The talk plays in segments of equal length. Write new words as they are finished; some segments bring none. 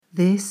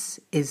This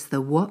is the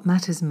What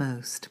Matters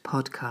Most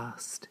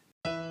podcast.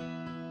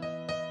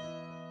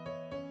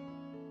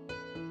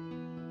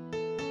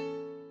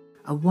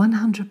 A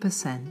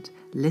 100%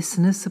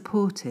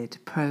 listener-supported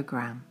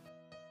program.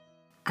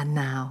 And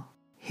now,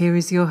 here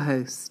is your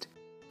host,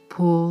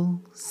 Paul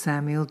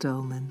Samuel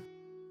Dolman.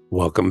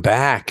 Welcome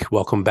back.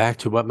 Welcome back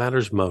to What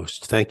Matters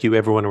Most. Thank you,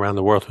 everyone around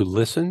the world who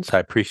listens. I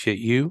appreciate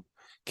you.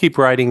 Keep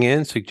writing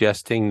in,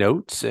 suggesting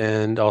notes,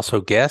 and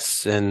also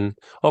guests and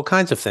all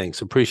kinds of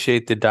things.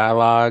 Appreciate the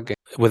dialogue.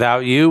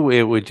 Without you,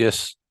 it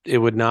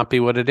would not be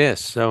what it is.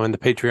 So, and the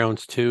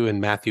Patreons too,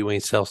 and Matthew Wayne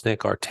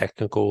Selznick, our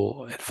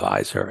technical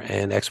advisor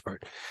and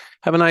expert.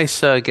 Have a nice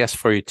guest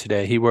for you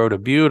today. He wrote a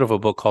beautiful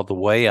book called The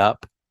Way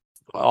Up.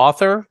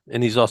 Author,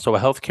 and he's also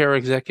a healthcare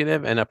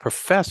executive and a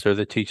professor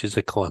that teaches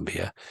at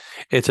Columbia.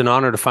 It's an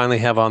honor to finally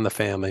have on the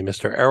family,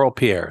 Mr. Errol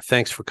Pierre.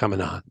 Thanks for coming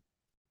on.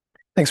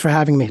 Thanks for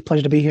having me.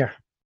 Pleasure to be here.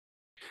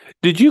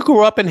 Did you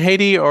grow up in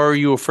Haiti, or are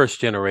you a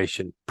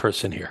first-generation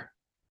person here?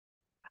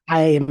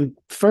 I am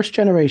first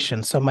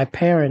generation. So my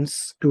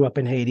parents grew up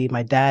in Haiti.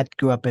 My dad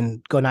grew up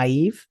in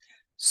Gonaïves,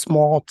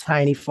 small,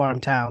 tiny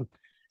farm town.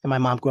 And my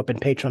mom grew up in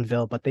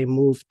Patronville, but they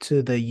moved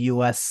to the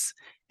U.S.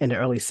 in the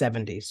early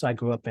 70s. So I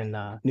grew up in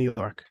New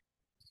York.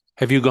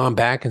 Have you gone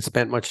back and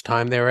spent much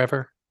time there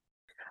ever?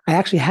 I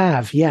actually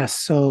have, yes.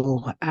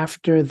 So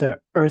after the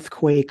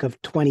earthquake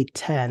of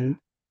 2010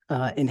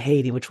 in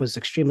Haiti, which was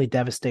extremely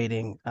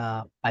devastating,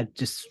 I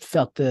just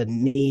felt the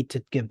need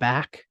to give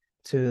back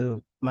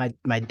to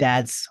my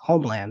dad's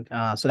homeland.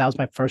 So that was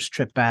my first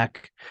trip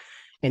back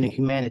in a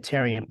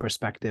humanitarian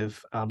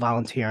perspective,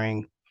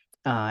 volunteering.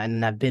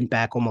 And I've been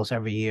back almost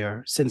every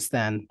year since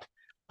then,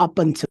 up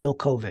until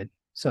COVID.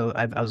 So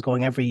I was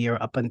going every year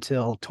up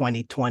until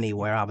 2020,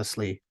 where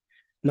obviously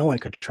no one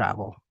could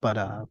travel, but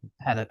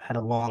had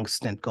a long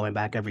stint going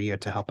back every year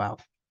to help out.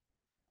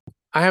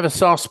 I have a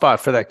soft spot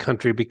for that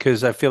country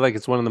because I feel like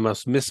it's one of the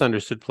most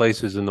misunderstood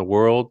places in the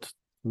world.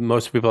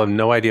 Most people have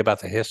no idea about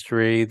the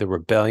history, the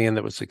rebellion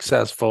that was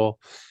successful,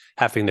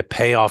 having to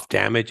pay off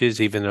damages,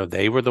 even though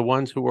they were the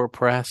ones who were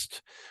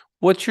oppressed.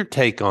 What's your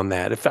take on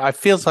that? It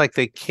feels like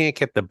they can't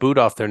get the boot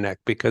off their neck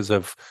because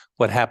of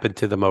what happened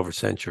to them over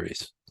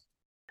centuries.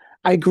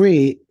 I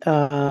agree.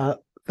 The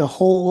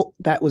hole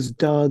that was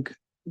dug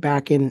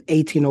back in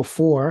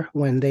 1804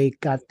 when they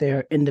got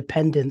their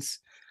independence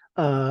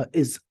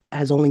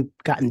has only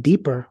gotten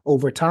deeper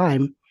over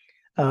time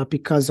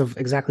because of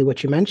exactly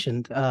what you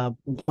mentioned.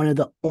 One of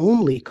the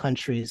only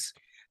countries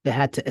that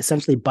had to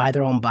essentially buy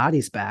their own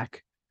bodies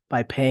back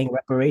by paying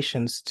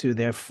reparations to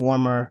their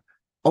former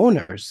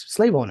owners,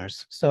 slave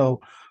owners. So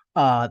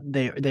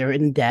they're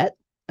in debt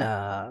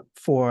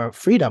for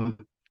freedom.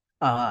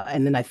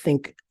 And then I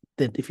think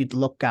that if you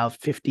look out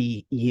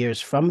 50 years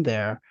from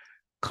there,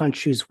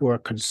 countries were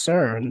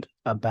concerned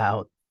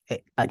about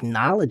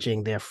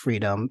acknowledging their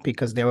freedom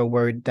because they were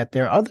worried that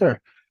their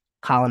other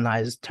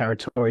colonized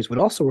territories would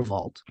also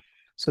revolt.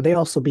 So they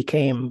also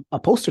became a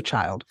poster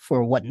child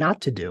for what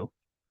not to do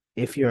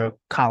if you're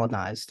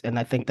colonized. And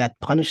I think that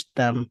punished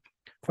them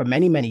for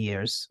many, many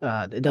years.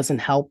 It doesn't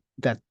help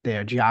that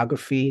their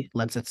geography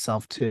lends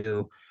itself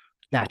to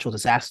natural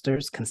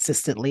disasters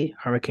consistently,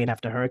 hurricane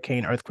after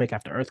hurricane, earthquake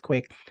after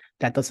earthquake.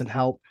 That doesn't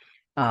help.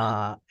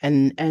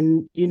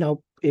 And you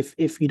know,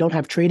 if you don't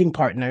have trading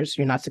partners,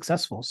 you're not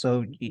successful.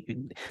 So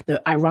the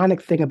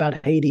ironic thing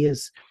about Haiti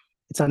is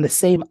it's on the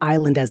same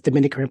island as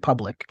Dominican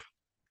Republic.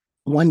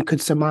 One could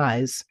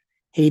surmise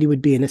Haiti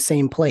would be in the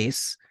same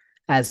place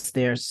as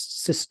their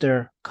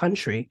sister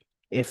country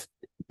if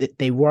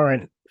they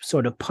weren't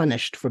sort of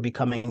punished for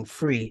becoming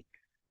free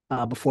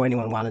before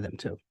anyone wanted them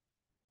to.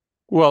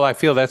 Well, I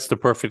feel that's the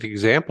perfect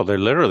example. They're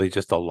literally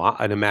just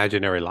an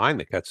imaginary line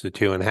that cuts the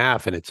two in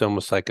half, and it's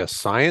almost like a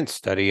science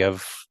study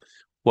of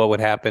what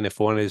would happen if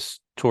one is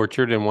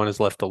tortured and one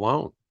is left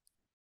alone.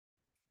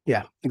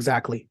 Yeah,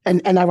 exactly.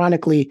 And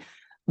ironically,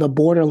 the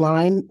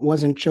borderline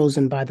wasn't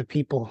chosen by the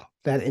people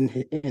that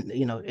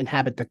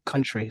inhabit the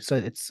country. So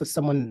it's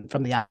someone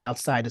from the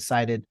outside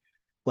decided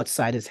what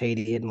side is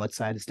Haiti and what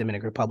side is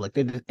Dominican Republic.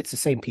 It's the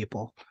same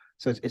people.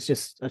 So it's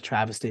just a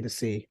travesty to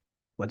see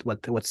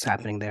what's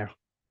happening there.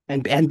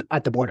 And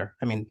at the border.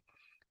 I mean,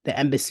 the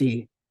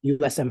embassy,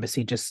 U.S.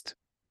 Embassy, just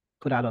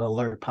put out an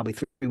alert probably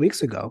 3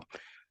 weeks ago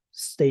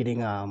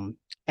stating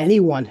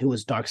anyone who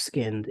was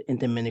dark-skinned in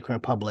Dominican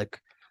Republic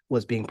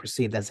was being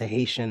perceived as a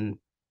Haitian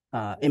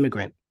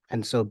immigrant,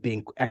 and so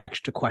being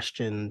extra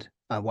questioned.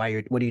 What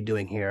are you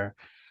doing here?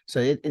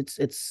 So it's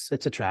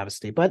a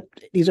travesty. But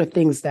these are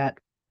things that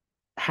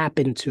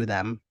happen to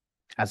them,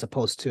 as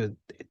opposed to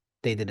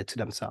they did it to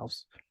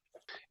themselves.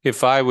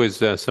 If I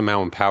was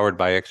somehow empowered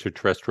by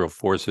extraterrestrial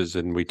forces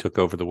and we took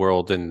over the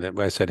world and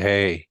I said,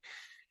 hey,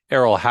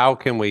 Errol,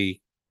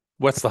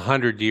 what's the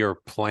 100-year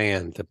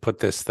plan to put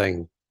this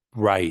thing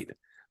right?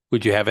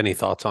 Would you have any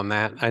thoughts on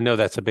that? I know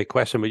that's a big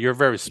question, but you're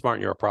very smart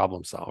and you're a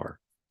problem solver.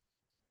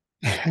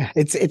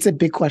 It's a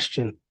big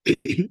question.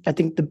 I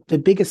think the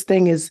biggest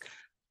thing is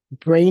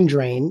brain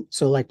drain.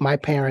 So like my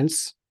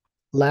parents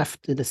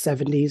left in the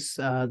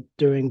 70s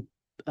during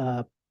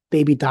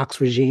Baby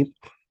Doc's regime.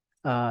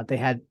 They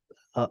had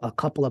a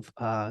couple of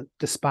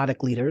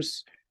despotic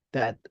leaders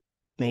that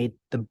made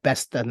the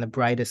best and the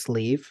brightest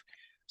leave.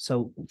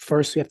 So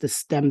first, we have to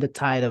stem the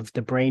tide of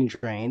the brain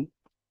drain.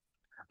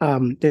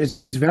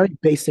 There's very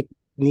basic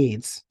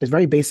needs. There's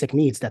very basic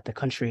needs that the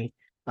country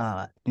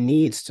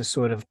needs to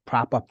sort of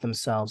prop up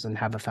themselves and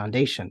have a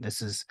foundation.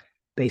 This is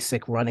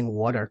basic running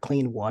water,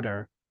 clean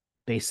water,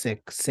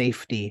 basic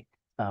safety.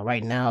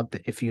 Right now,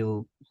 if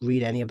you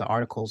read any of the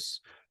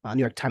articles, New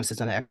York Times has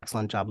done an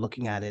excellent job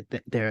looking at it.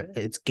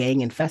 It's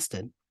gang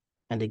infested,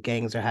 and the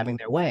gangs are having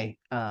their way.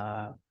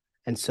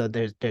 And so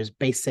there's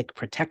basic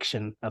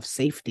protection of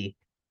safety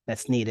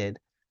that's needed.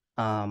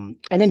 And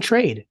then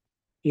trade.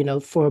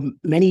 For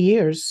many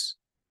years,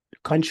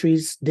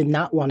 countries did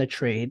not want to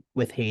trade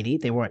with Haiti.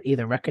 They weren't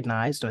either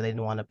recognized or they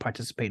didn't want to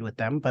participate with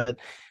them, but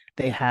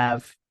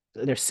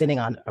they're sitting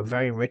on a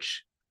very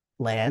rich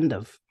land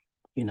of,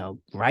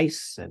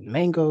 rice and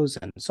mangoes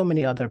and so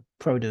many other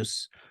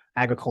produce,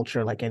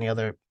 agriculture like any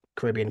other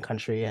Caribbean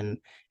country. And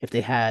if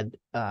they had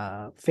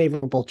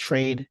favorable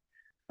trade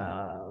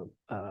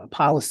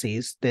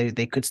policies,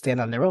 they could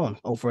stand on their own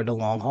over the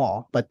long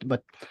haul. But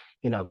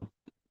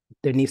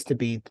there needs to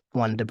be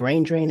the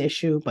brain drain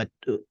issue, but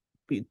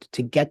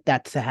to get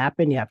that to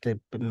happen, you have to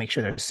make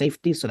sure there's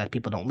safety so that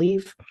people don't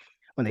leave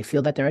when they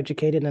feel that they're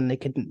educated and they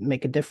can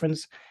make a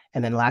difference.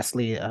 And then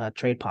lastly,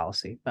 trade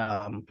policy.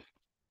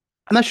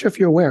 I'm not sure if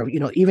you're aware,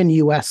 even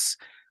U.S.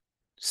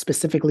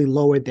 specifically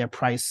lowered their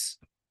price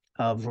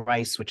of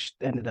rice, which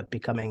ended up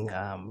becoming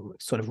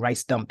sort of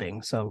rice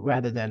dumping. So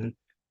rather than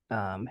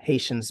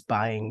Haitians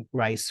buying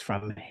rice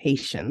from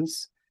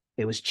Haitians,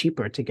 it was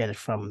cheaper to get it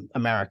from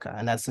America.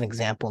 And that's an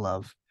example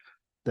of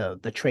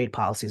the trade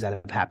policies that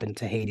have happened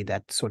to Haiti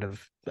that sort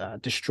of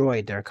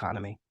destroyed their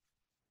economy.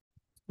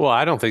 Well,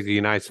 I don't think the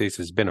United States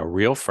has been a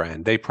real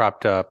friend. They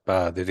propped up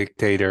the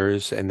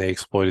dictators and they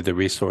exploited the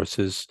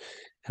resources.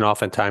 And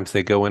oftentimes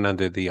they go in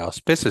under the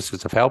auspices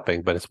of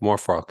helping, but it's more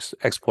for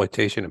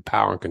exploitation and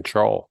power and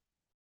control.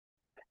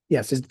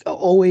 Yes, it's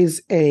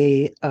always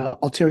a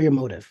ulterior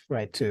motive,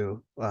 right,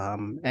 to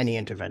any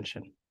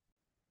intervention.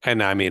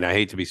 And I mean, I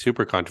hate to be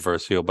super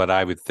controversial, but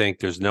I would think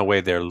there's no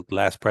way their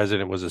last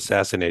president was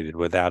assassinated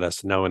without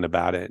us knowing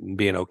about it and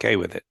being okay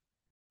with it.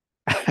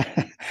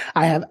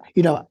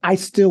 I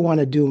still want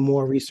to do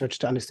more research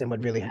to understand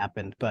what really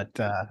happened, but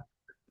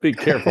be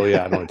careful.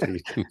 Yeah, I don't want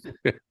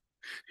to.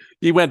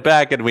 He went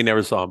back and we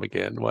never saw him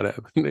again.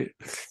 Whatever.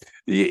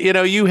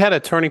 You had a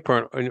turning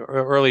point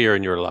earlier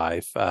in your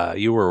life.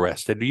 You were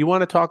arrested. Do you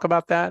want to talk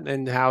about that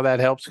and how that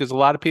helps? Because a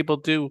lot of people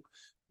do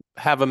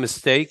have a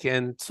mistake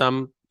and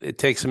it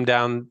takes them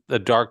down the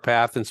dark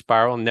path and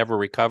spiral and never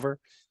recover.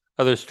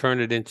 Others turn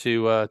it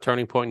into a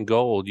turning point and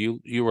gold.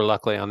 You were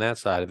luckily on that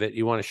side of it.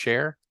 You want to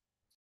share?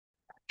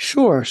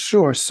 Sure.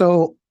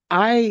 So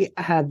I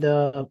had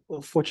the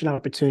fortunate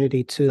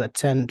opportunity to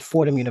attend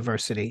Fordham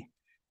University,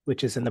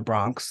 which is in the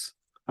Bronx.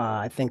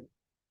 I think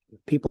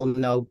people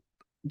know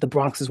the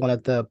Bronx is one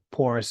of the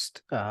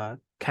poorest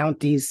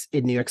counties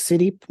in New York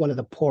City, one of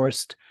the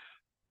poorest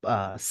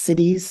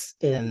cities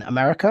in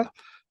America.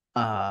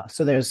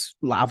 So there's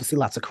obviously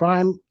lots of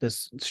crime.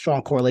 There's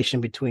strong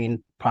correlation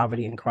between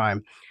poverty and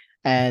crime.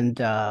 And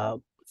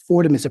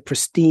Fordham is a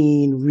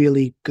pristine,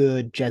 really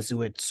good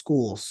Jesuit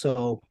school.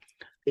 So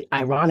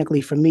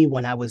ironically for me,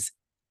 when I was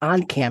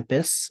on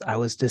campus, I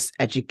was this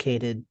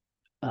educated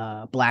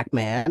Black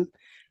man.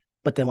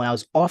 But then when I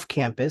was off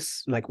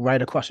campus, like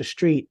right across the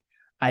street,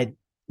 I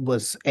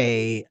was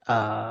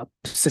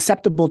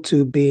susceptible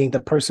to being the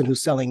person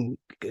who's selling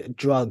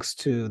drugs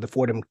to the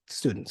Fordham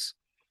students.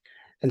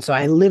 And so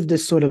I lived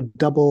this sort of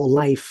double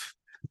life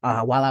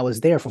while I was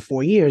there for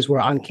 4 years,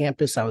 where on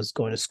campus, I was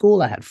going to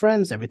school, I had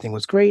friends, everything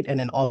was great. And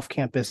then off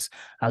campus,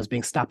 I was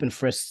being stopped and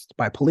frisked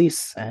by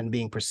police and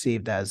being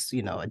perceived as,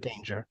 a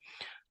danger.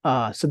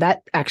 So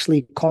that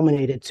actually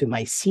culminated to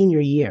my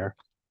senior year,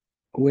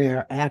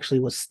 where I actually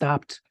was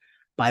stopped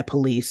by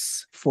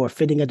police for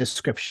fitting a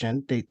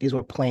description. These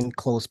were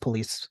plainclothes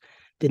police,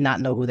 did not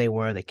know who they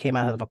were. They came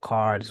out of a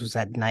car. This was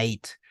at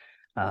night.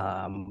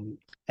 And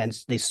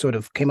they sort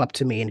of came up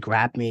to me and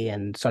grabbed me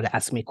and started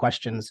asking me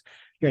questions.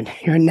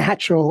 Your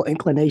natural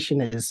inclination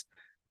is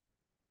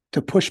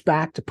to push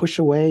back, to push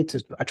away,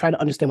 to try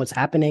to understand what's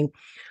happening.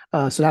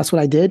 So that's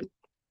what I did.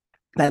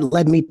 That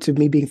led me to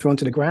me being thrown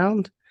to the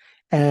ground,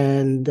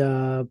 and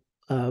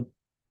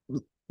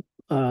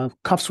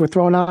cuffs were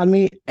thrown on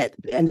me. It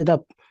ended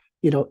up,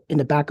 in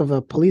the back of a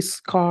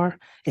police car.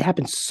 It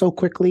happened so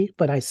quickly,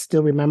 but I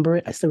still remember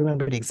it. I still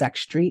remember the exact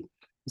street.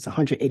 It's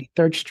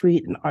 183rd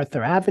Street and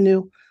Arthur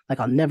Avenue. Like,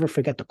 I'll never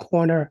forget the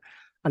corner.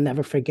 I'll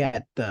never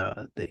forget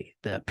the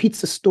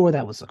pizza store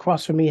that was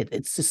across from me.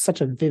 It's just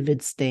such a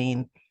vivid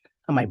stain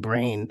on my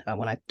brain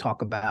when I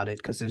talk about it,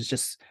 because it was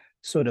just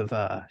sort of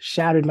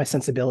shattered my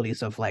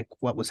sensibilities of like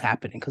what was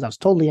happening, because I was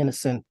totally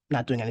innocent,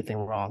 not doing anything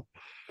wrong.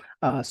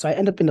 So I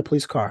end up in the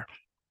police car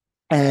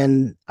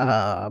and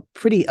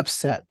pretty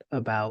upset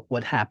about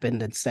what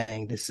happened and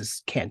saying,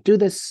 can't do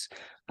this.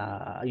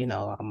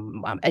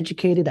 I'm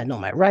educated, I know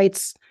my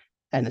rights.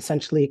 And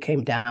essentially it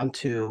came down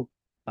to,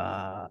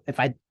 if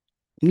I'm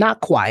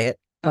not quiet,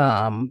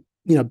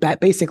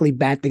 Basically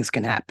bad things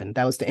can happen.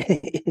 That was the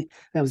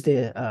that was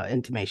the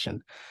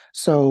intimation.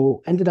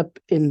 So ended up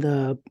in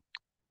the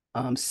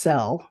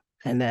cell,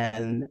 and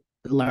then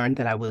learned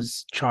that I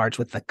was charged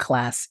with a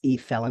Class E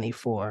felony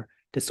for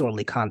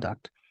disorderly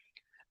conduct.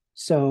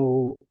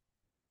 So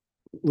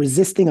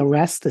resisting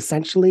arrest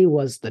essentially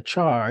was the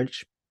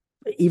charge,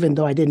 even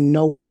though I didn't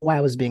know why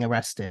I was being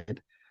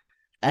arrested.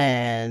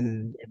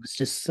 And it was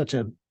just such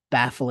a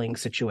baffling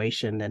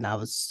situation. And I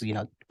was,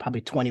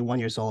 probably 21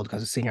 years old because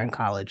I was a senior in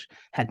college,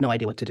 had no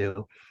idea what to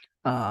do.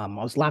 I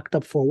was locked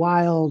up for a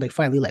while. They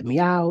finally let me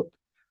out.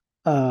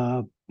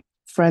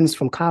 Friends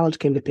from college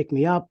came to pick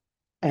me up,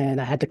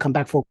 and I had to come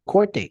back for a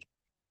court date.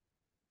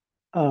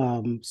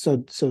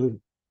 So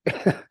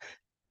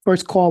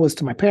first call was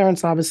to my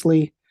parents,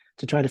 obviously,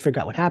 to try to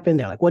figure out what happened.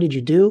 They're like, "What did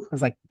you do?" I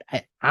was like,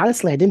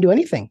 honestly, I didn't do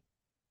anything.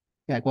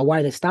 They're like, "Well, why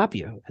did they stop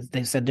you?"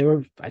 They said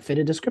I fit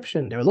a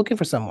description. They were looking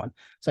for someone.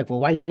 It's like, "Well,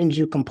 why didn't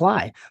you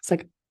comply?" It's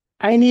like,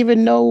 I didn't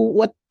even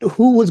know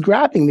who was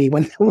grabbing me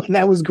when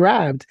I was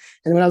grabbed.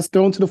 And when I was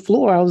thrown to the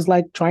floor, I was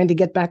like trying to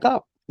get back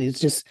up. It's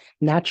just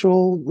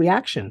natural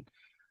reaction.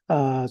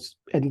 And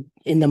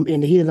in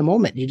the heat of the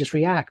moment, you just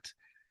react.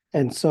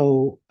 And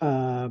so,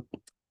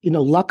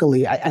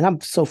 luckily,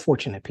 I'm so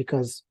fortunate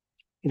because,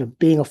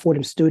 being a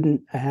Fordham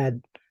student, I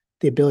had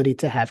the ability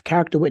to have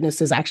character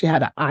witnesses. I actually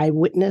had an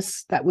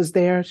eyewitness that was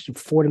there, she's a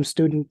Fordham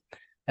student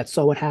that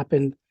saw what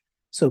happened.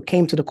 So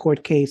came to the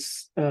court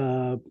case.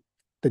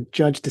 The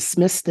judge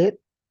dismissed it.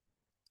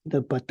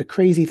 But the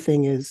crazy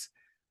thing is,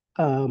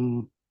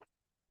 I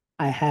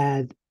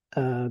had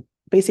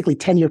basically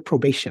 10 years of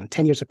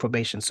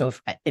probation. So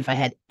if I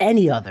had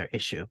any other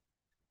issue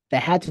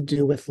that had to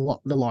do with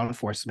the law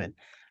enforcement,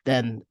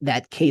 then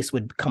that case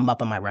would come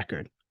up on my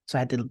record. So I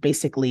had to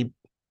basically,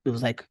 it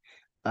was like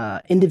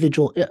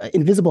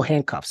invisible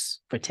handcuffs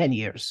for 10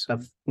 years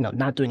of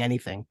not doing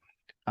anything,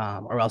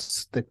 or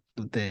else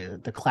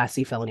the Class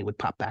C felony would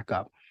pop back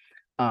up.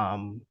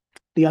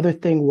 The other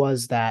thing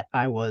was that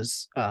I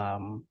was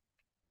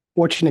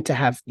fortunate to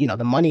have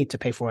the money to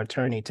pay for an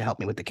attorney to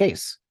help me with the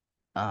case.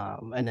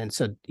 And then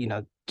so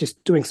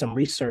just doing some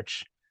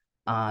research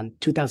on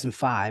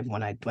 2005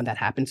 when that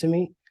happened to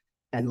me,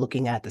 and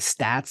looking at the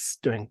stats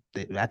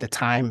at the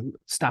time,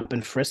 stop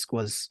and frisk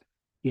was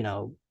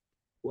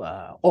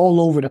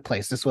all over the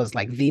place. This was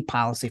like the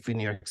policy for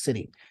New York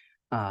City.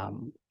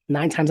 9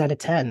 times out of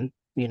 10,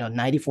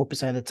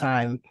 94% of the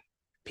time,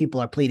 people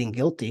are pleading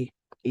guilty,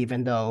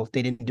 even though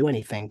they didn't do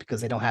anything because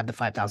they don't have the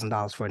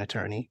 $5,000 for an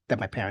attorney that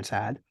my parents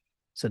had.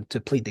 So to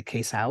plead the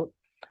case out.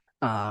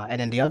 And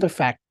then the other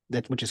fact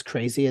which is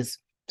crazy, is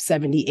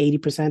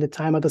 70-80% of the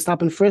time of the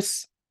stop and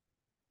frisk,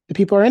 the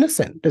people are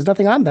innocent. There's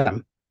nothing on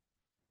them.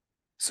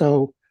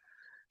 So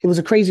it was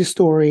a crazy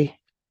story.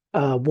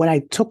 What I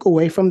took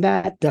away from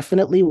that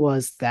definitely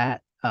was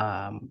that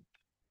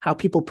how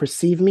people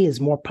perceive me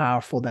is more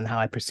powerful than how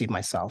I perceive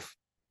myself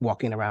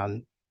walking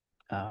around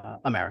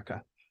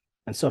America.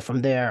 And so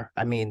from there,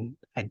 I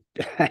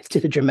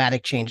did a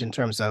dramatic change in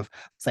terms of,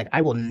 it's like,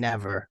 I will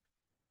never,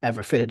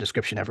 ever fit a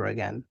description ever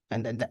again.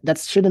 And that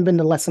shouldn't have been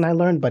the lesson I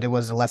learned, but it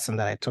was a lesson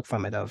that I took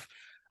from it of,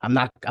 I'm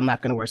not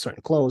going to wear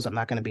certain clothes. I'm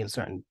not going to be in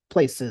certain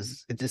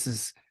places.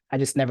 I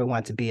just never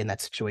wanted to be in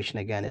that situation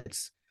again.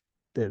 It's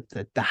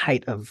the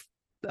height of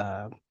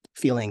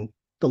feeling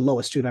the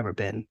lowest you've ever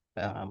been.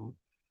 Yeah,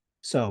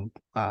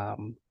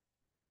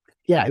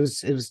 it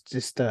was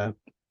just a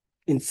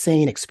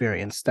insane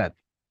experience that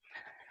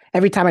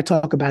every time I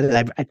talk about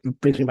it,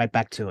 it brings me right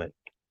back to it.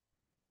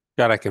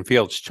 God, I can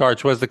feel it's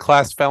charged. Was the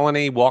class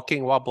felony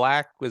walking while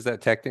black? Was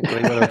that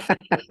technically what it was?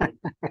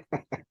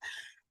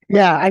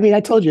 Yeah, I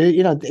told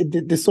you,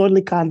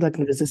 disorderly conduct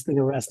and resisting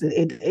arrest.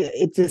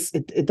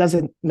 It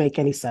doesn't make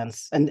any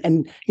sense.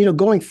 And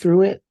going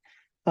through it,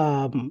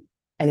 and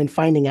then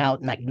finding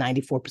out like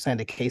 94% of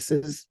the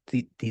cases,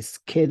 these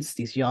kids,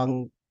 these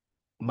young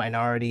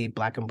minority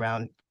Black and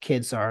brown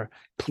kids are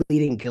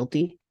pleading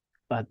guilty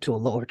to a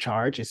lower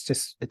charge.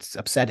 It's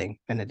upsetting,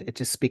 and it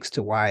just speaks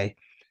to why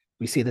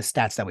we see the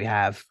stats that we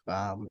have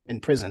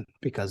in prison,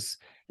 because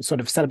it's sort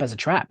of set up as a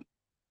trap,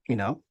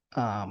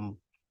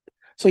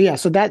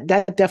 So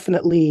that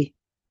definitely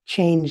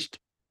changed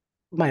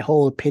my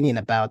whole opinion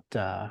about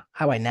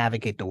how I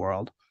navigate the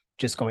world,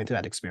 just going through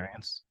that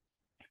experience.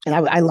 And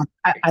I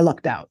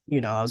lucked out.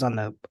 I was on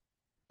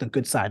the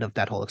good side of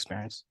that whole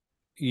experience.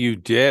 You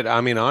did.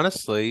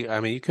 Honestly,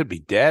 you could be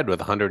dead with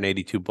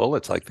 182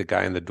 bullets, like the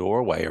guy in the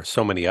doorway, or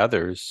so many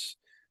others.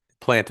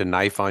 Plant a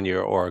knife on you,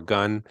 or a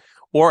gun,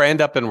 or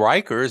end up in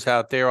Rikers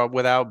out there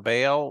without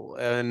bail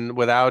and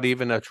without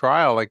even a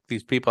trial. Like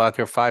these people out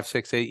there, 5,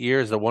 6, 8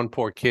 years. The one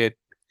poor kid,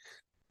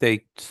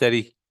 they said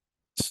he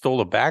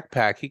stole a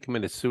backpack. He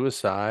committed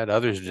suicide.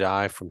 Others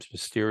die from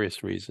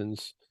mysterious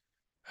reasons.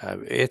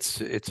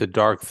 It's a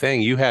dark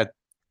thing. You had,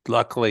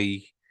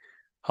 luckily,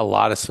 a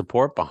lot of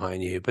support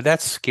behind you, but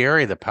that's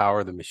scary, the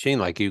power of the machine.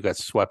 Like you got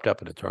swept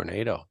up in a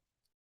tornado.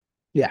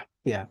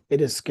 Yeah,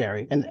 it is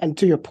scary. And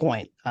to your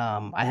point,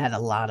 I had a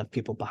lot of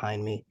people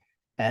behind me,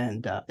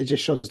 and it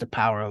just shows the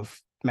power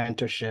of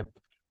mentorship,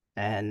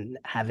 and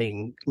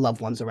having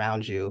loved ones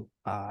around you.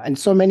 And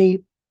so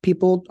many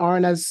people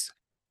aren't as,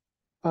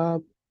 uh,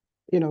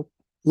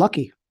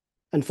 lucky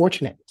and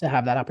fortunate to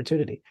have that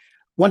opportunity.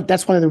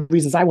 That's one of the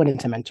reasons I went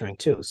into mentoring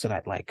too, so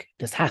that like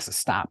this has to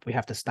stop. We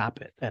have to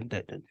stop it. And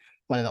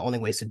one of the only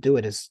ways to do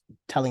it is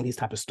telling these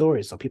type of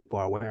stories so people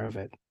are aware of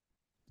it.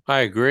 I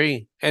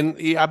agree. And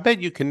I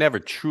bet you can never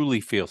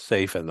truly feel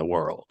safe in the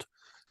world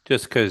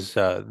just because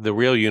the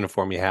real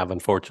uniform you have,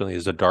 unfortunately,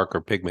 is a darker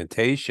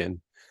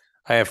pigmentation.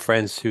 I have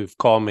friends who've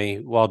called me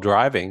while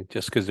driving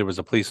just because there was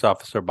a police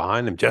officer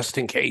behind them, just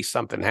in case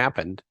something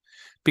happened,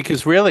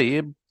 because really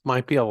it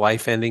might be a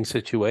life-ending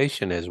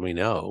situation, as we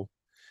know.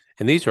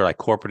 And these are like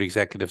corporate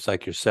executives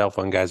like yourself.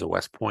 One guy's a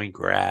West Point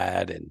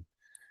grad, and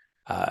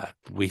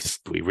we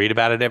read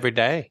about it every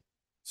day.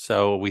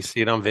 So we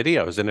see it on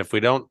videos, and if we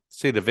don't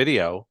see the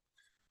video,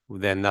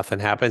 then nothing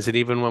happens. And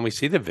even when we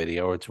see the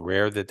video, it's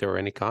rare that there are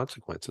any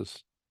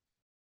consequences.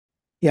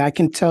 Yeah, I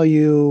can tell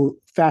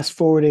you, fast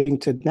forwarding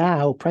to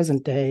now,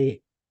 present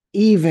day,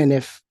 even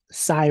if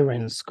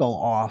sirens go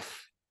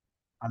off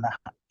on the,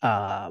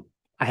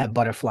 I have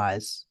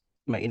butterflies.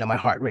 My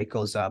heart rate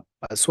goes up,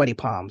 sweaty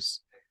palms.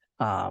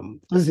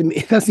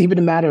 It doesn't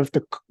even matter if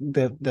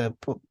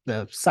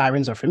the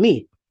sirens are for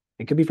me.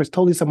 It could be for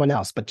totally someone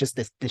else, but just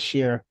the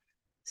sheer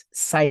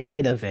sight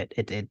of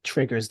it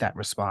triggers that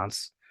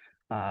response.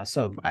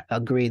 So I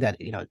agree that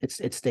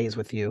it stays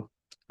with you,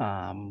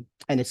 and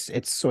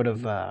it's sort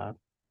of a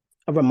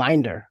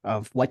reminder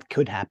of what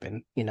could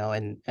happen,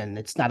 and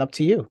it's not up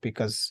to you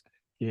because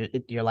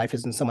your life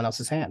is in someone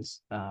else's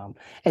hands.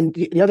 And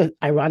the other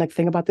ironic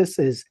thing about this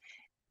is,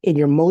 in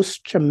your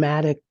most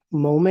traumatic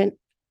moment,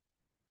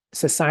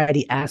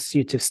 society asks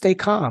you to stay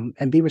calm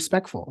and be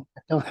respectful,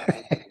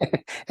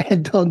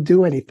 and don't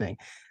do anything.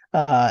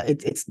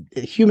 It's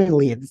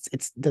humanly,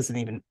 it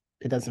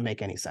doesn't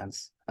make any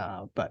sense.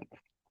 But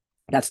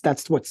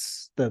that's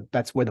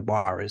where the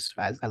bar is,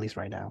 at least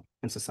right now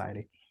in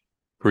society.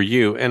 For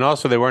you. And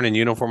also, they weren't in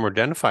uniform or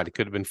identified. It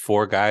could have been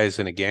four guys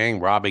in a gang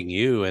robbing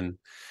you. And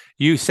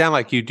you sound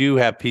like you do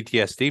have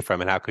PTSD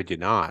from it. How could you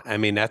not? I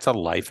mean, that's a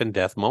life and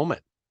death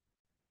moment.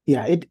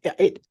 Yeah,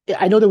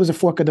 I know there was a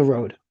fork of the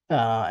road,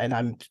 and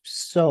I'm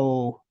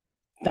so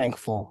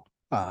thankful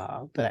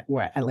that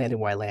I landed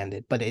where I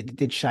landed. But it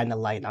did shine a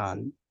light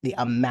on the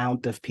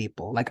amount of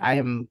people. Like, I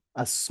am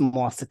a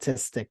small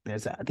statistic.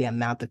 There's the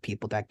amount of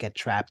people that get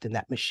trapped in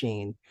that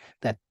machine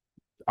that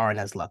aren't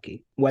as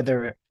lucky,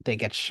 whether they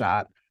get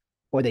shot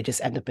or they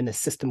just end up in the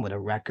system with a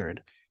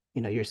record.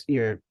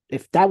 You're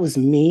if that was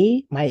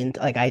me,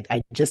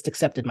 I just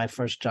accepted my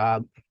first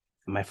job,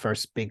 my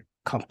first big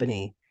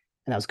company,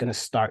 and I was going to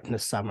start in the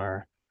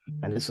summer.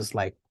 And this was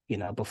like,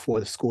 before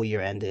the school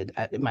year ended.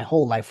 My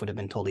whole life would have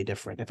been totally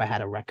different if I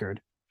had a record,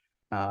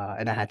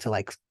 and I had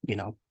to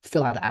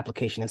fill out an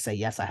application and say,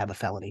 yes, I have a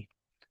felony.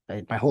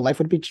 My whole life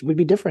would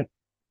be different.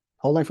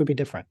 Whole life would be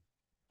different.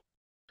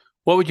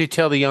 What would you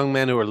tell the young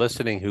men who are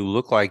listening who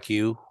look like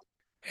you,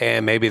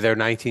 and maybe they're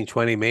 19,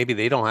 20, maybe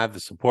they don't have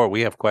the support?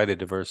 We have quite a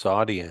diverse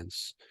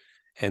audience,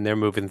 and they're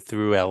moving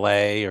through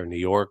LA or New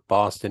York,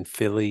 Boston,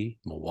 Philly,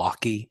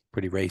 Milwaukee,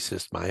 pretty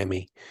racist,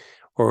 Miami,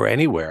 or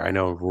anywhere. I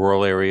know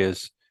rural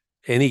areas.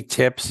 Any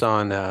tips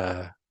on,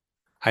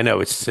 I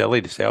know it's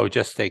silly to say, oh,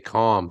 just stay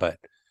calm, but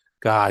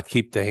God,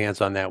 keep the hands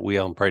on that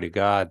wheel and pray to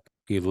God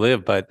you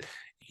live. But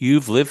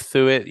you've lived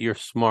through it. You're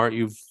smart.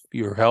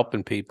 You're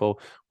helping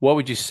people. What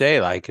would you say,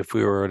 like, if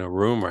we were in a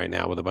room right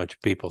now with a bunch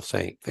of people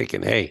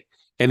thinking, hey,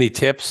 any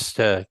tips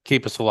to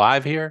keep us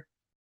alive here?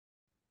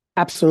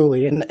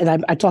 Absolutely.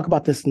 And I talk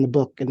about this in the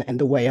book and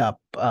the way up.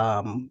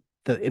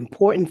 The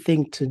important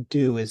thing to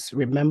do is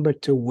remember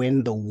to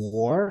win the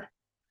war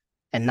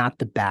and not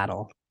the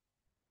battle.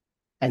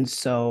 And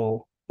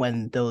so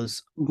when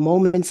those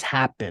moments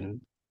happen,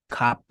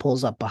 cop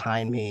pulls up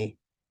behind me,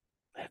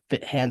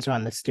 hands are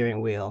on the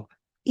steering wheel,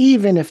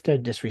 even if they're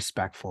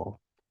disrespectful,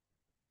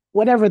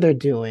 whatever they're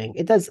doing,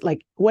 it does,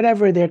 like,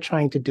 whatever they're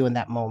trying to do in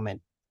that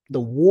moment, to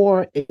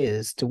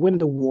win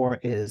the war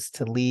is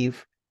to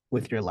leave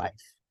with your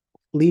life.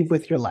 Leave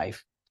with your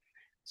life.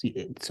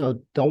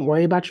 So don't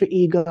worry about your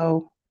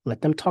ego.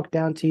 Let them talk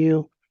down to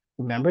you.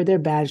 Remember their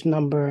badge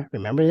number.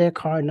 Remember their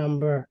car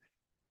number.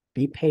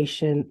 Be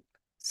patient.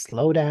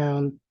 Slow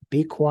down.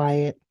 Be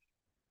quiet.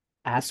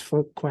 Ask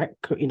for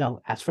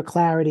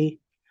clarity.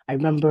 I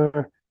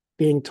remember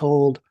being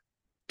told,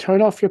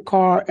 turn off your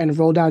car and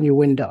roll down your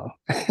window.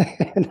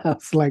 And I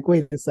was like,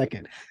 wait a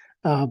second.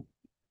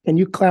 Can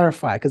you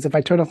clarify? Because if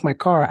I turn off my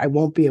car, I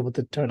won't be able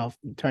to turn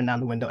down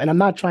the window. And I'm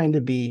not trying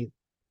to be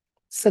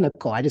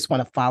cynical. I just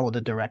want to follow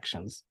the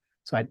directions.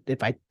 So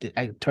if I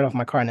turn off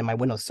my car and then my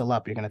window's still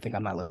up, you're going to think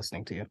I'm not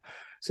listening to you.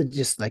 So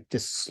just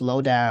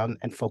slow down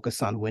and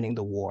focus on winning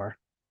the war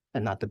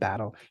and not the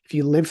battle. If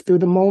you live through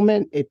the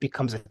moment, it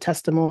becomes a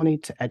testimony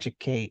to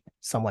educate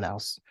someone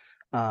else.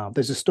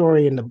 There's a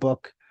story in the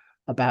book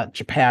about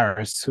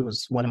Japaris, who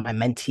was one of my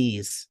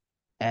mentees.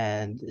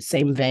 And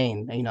same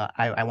vein,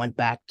 I went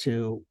back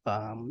to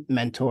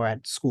mentor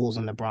at schools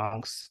in the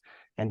Bronx,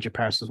 and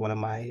Japaris was one of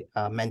my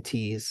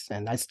mentees,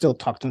 and I still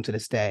talk to him to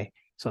this day.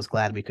 So I was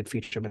glad we could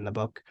feature him in the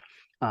book.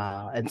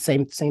 And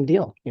same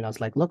deal. It's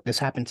like, look, this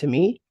happened to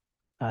me.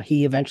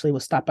 He eventually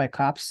was stopped by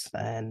cops,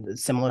 and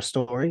similar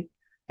story.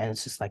 And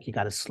it's just like, you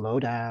got to slow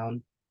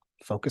down,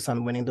 focus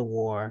on winning the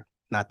war,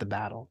 not the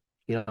battle.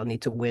 You don't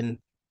need to win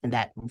in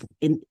that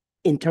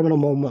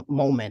terminal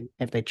moment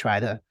if they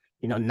try to,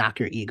 knock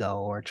your ego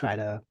or try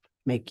to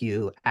make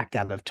you act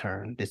out of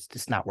turn. It's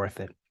just not worth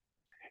it.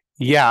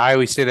 Yeah, I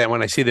always say that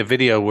when I see the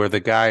video where the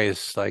guy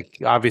is like,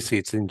 obviously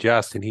it's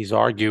unjust and he's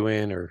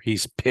arguing or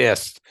he's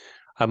pissed.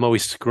 I'm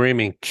always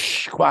screaming,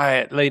 shh,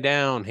 quiet, lay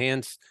down,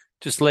 hands,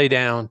 just lay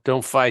down.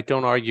 Don't fight,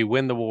 don't argue,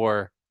 win the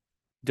war.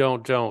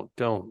 Don't.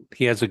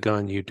 He has a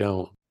gun, you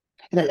don't.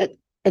 And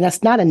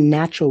that's not a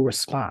natural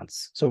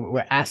response. So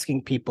we're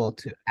asking people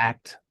to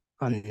act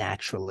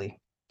unnaturally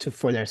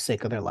for their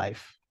sake of their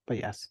life. But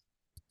yes.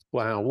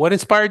 Wow. What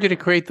inspired you to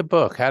create the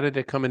book? How did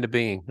it come into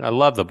being? I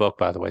love the book,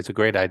 by the way. It's a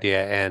great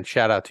idea. And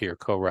shout out to your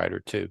co-writer,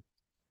 too.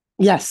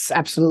 Yes,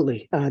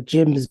 absolutely.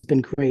 Jim has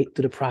been great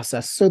through the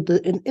process. So the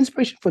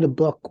inspiration for the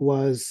book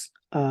was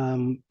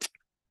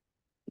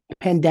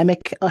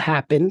pandemic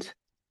happened.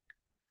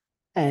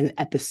 And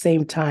at the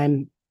same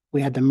time,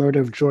 we had the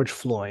murder of George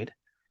Floyd.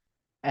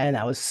 And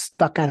I was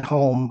stuck at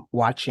home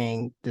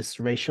watching this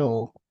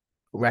racial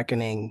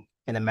reckoning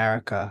in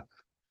America,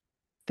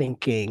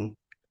 thinking,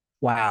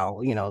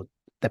 wow,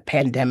 the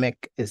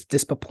pandemic is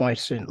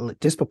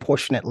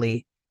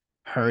disproportionately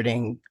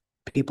hurting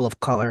people of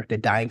color. They're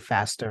dying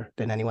faster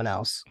than anyone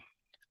else.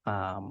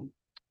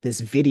 This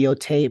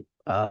videotape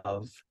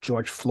of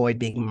George Floyd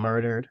being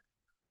murdered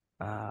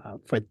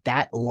for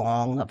that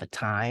long of a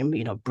time,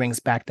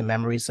 brings back the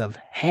memories of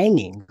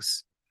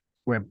hangings,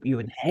 where you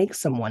would hang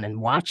someone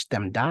and watch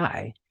them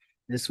die.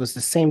 This was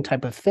the same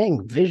type of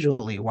thing,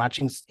 visually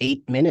watching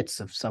 8 minutes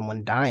of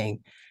someone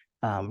dying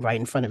right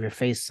in front of your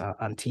face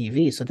on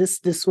TV. So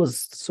this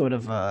was sort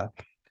of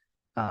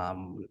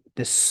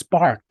this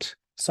sparked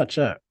such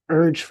a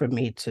urge for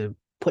me to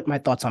put my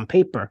thoughts on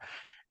paper.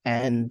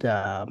 And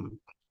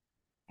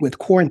with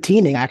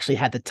quarantining, I actually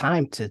had the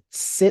time to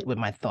sit with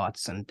my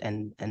thoughts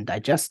and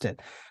digest it.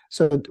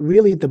 So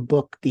really the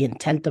book, the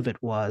intent of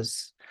it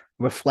was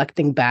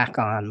reflecting back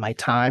on my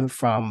time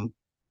from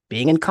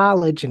being in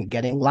college and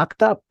getting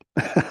locked up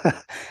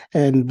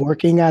and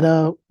working at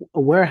a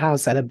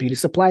warehouse at a beauty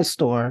supply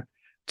store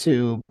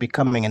to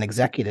becoming an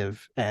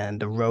executive, and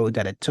the road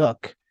that it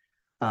took,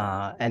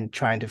 and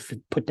trying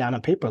to put down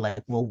on paper,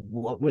 like, well,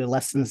 what were the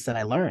lessons that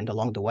I learned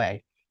along the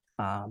way?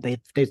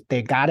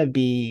 They got to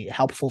be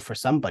helpful for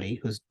somebody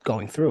who's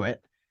going through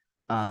it.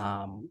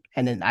 And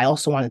then I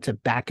also wanted to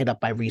back it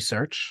up by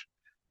research.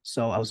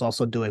 So I was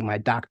also doing my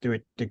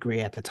doctorate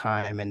degree at the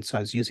time. And so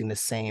I was using the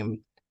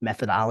same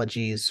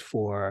methodologies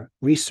for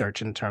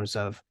research in terms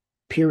of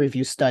peer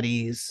review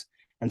studies,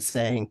 and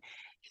saying,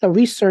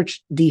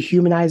 research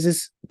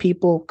dehumanizes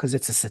people because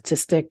it's a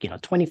statistic.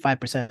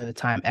 25% of the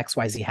time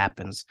XYZ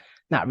happens,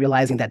 not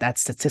realizing that that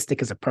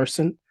statistic is a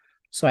person.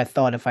 So I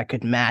thought if I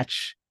could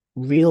match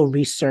real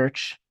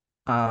research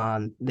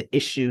on the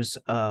issues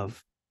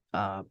of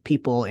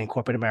people in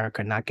corporate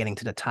America not getting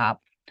to the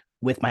top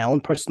with my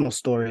own personal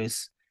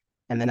stories.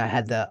 And then I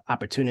had the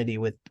opportunity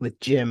with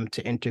Jim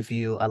to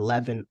interview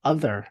 11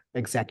 other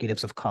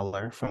executives of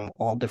color from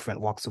all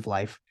different walks of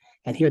life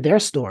and hear their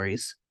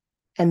stories.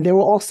 And they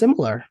were all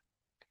similar.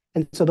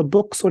 And so the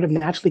book sort of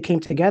naturally came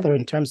together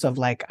in terms of,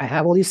 like, I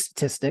have all these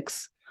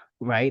statistics,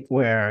 right,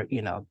 where,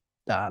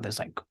 there's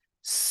like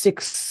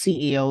 6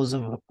 CEOs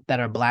that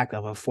are Black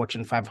of a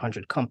Fortune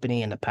 500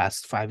 company in the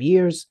past 5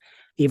 years,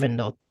 even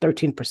though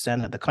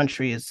 13% of the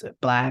country is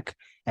Black.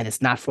 And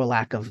it's not for a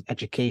lack of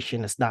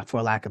education. It's not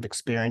for a lack of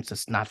experience.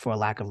 It's not for a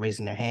lack of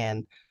raising their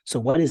hand. So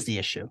what is the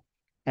issue?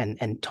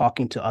 And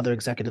talking to other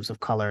executives of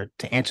color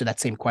to answer that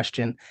same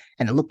question,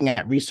 and looking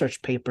at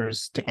research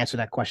papers to answer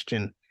that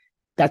question,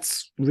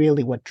 that's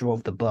really what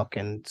drove the book.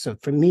 And so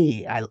for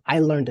me, I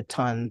learned a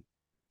ton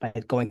by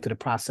going through the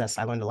process.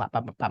 I learned a lot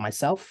about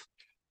myself.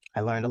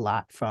 I learned a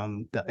lot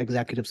from the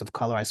executives of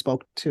color I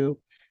spoke to,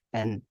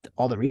 and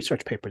all the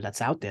research paper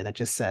that's out there that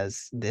just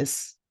says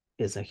this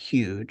is a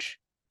huge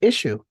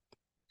issue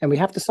and we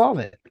have to solve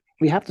it.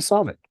 We have to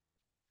solve it.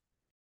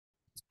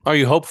 Are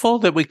you hopeful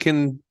that we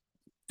can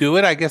do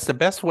it? I guess the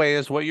best way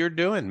is what you're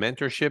doing,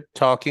 mentorship,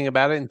 talking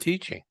about it, and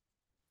teaching.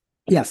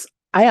 Yes,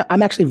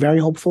 I'm actually very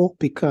hopeful,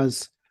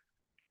 because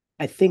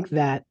I think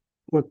that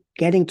we're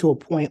getting to a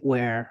point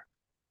where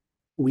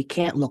we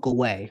can't look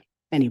away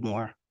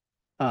anymore.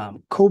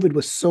 COVID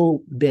was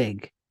so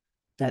big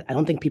that I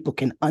don't think people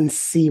can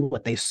unsee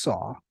what they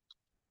saw.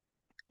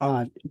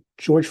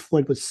 George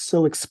Floyd was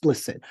so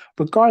explicit,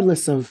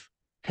 regardless of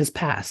his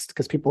past,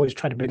 because people always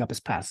try to bring up his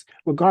past.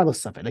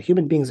 Regardless of it, a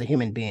human being is a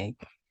human being.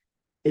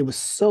 It was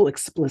so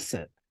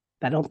explicit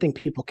that I don't think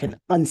people can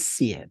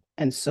unsee it.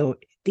 And so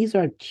these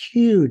are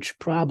huge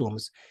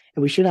problems,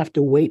 and we shouldn't have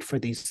to wait for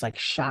these like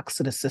shocks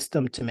to the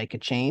system to make a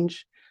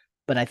change.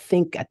 But I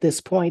think at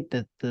this point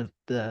that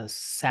the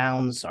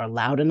sounds are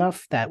loud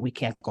enough that we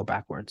can't go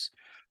backwards.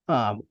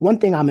 One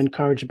thing I'm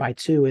encouraged by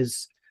too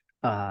is,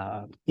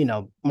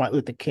 Martin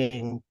Luther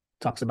King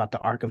talks about the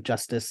arc of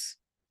justice.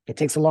 It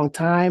takes a long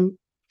time,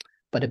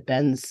 but it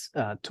bends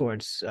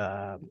towards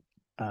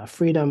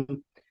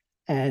freedom.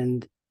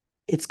 And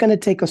it's going to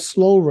take a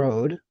slow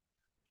road.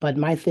 But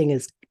my thing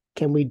is,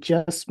 can we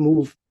just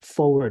move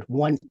forward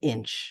 1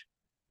 inch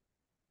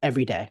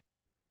every day?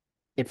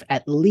 If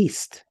at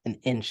least an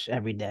inch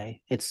every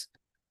day, it's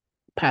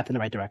path in the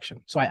right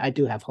direction. So I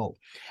do have hope.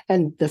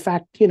 And the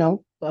fact,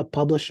 a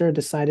publisher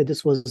decided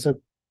this was a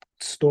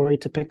story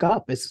to pick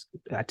up is,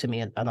 to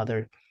me,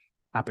 another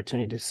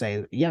opportunity to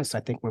say, yes,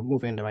 I think we're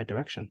moving in the right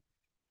direction.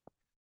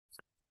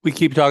 We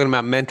keep talking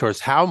about mentors.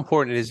 How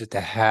important is it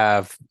to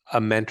have a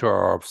mentor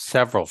or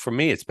several? For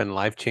me, it's been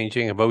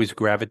life-changing. I've always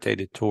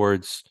gravitated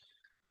towards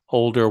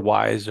older,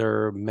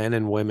 wiser men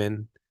and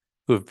women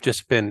who have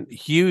just been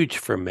huge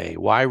for me.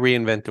 Why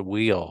reinvent the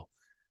wheel?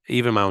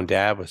 Even my own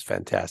dad was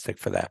fantastic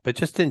for that, but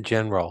just in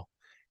general.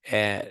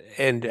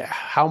 And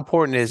how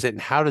important is it,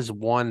 and how does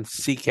one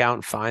seek out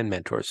and find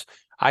mentors?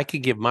 I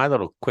could give my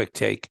little quick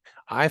take.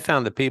 I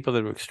found the people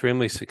that were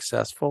extremely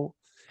successful,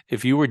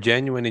 if you were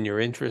genuine in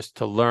your interest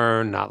to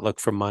learn, not look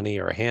for money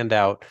or a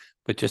handout,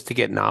 but just to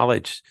get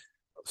knowledge,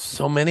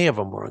 so many of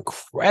them were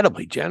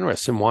incredibly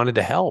generous and wanted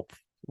to help,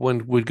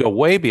 would go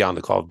way beyond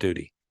the call of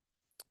duty.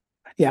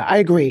 Yeah, I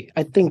agree.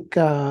 I think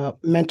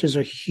mentors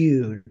are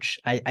huge.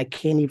 I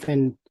can't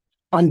even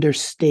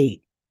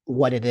understate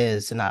what it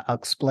is. And I'll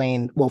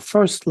explain. Well,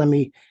 first, let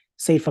me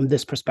say from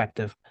this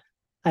perspective.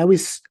 I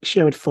always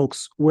share with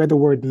folks where the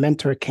word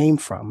mentor came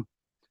from.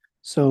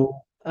 So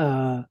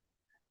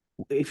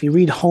if you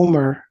read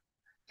Homer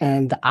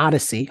and the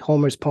Odyssey,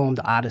 Homer's poem,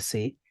 The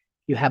Odyssey,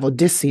 you have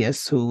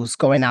Odysseus, who's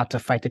going out to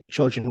fight the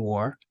Trojan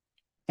War,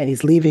 and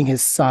he's leaving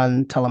his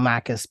son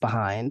Telemachus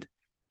behind.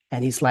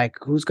 And he's like,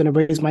 who's going to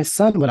raise my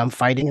son when I'm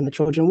fighting in the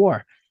Trojan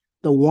War?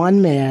 The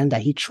one man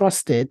that he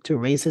trusted to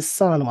raise his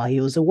son while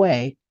he was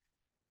away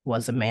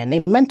was a man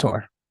named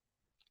Mentor.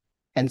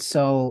 And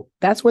so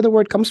that's where the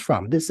word comes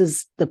from. This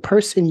is the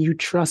person you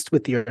trust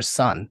with your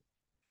son.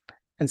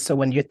 And so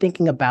when you're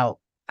thinking about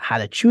how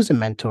to choose a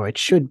mentor, it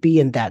should be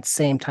in that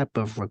same type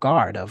of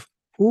regard of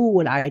who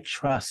would I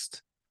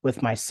trust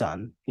with my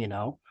son?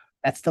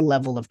 That's the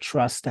level of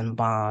trust and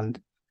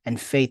bond and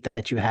faith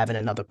that you have in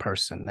another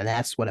person. And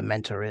that's what a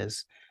mentor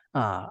is.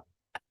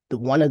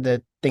 One of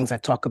the things I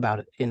talk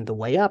about in The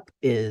Way Up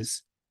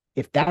is,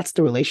 if that's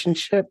the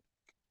relationship,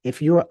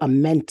 if you're a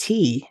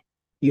mentee,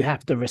 you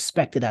have to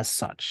respect it as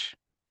such,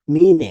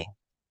 meaning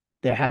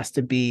there has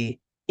to be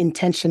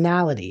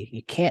intentionality.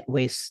 You can't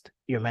waste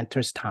your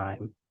mentor's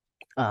time.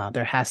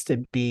 There has to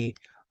be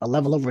a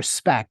level of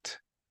respect,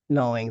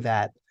 knowing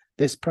that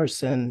this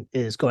person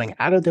is going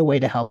out of their way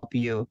to help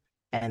you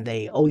and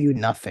they owe you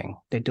nothing.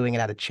 They're doing it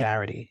out of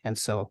charity. And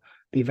so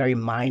be very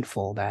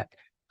mindful that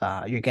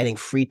you're getting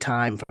free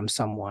time from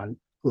someone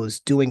who's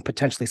doing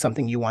potentially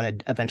something you want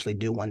to eventually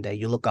do one day.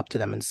 You look up to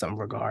them in some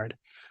regard.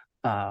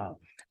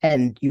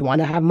 And you want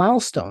to have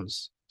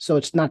milestones. So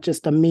it's not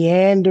just a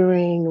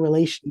meandering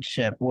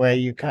relationship where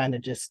you kind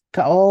of just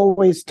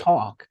always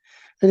talk,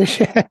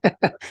 right?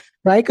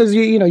 Because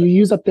you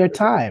use up their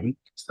time.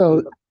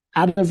 So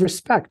out of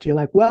respect, you're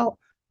like, well,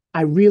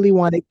 I really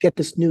want to get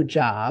this new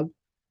job.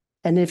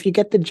 And if you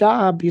get the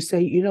job, you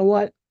say, you know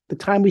what? The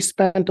time we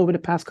spent over the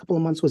past couple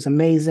of months was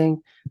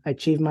amazing. I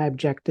achieved my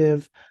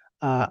objective.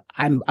 I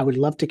would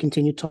love to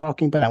continue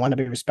talking, but I want to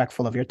be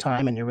respectful of your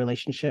time and your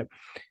relationship.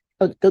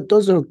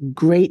 Those are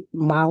great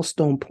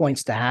milestone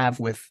points to have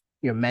with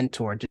your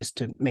mentor, just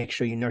to make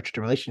sure you nurture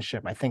the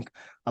relationship. I think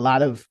a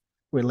lot of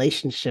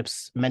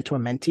relationships,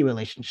 mentor-mentee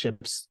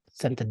relationships,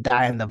 tend to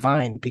die on the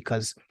vine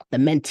because the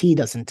mentee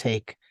doesn't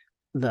take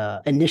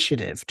the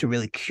initiative to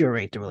really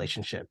curate the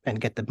relationship and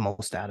get the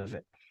most out of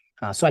it.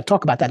 So I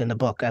talk about that in the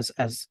book as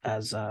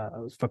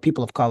for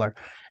people of color,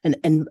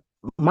 and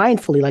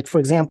mindfully, like, for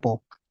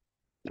example,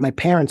 my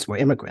parents were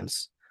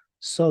immigrants,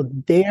 so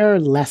their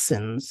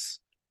lessons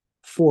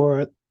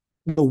for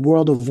the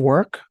world of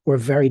work were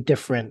very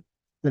different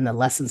than the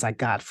lessons I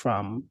got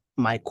from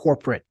my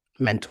corporate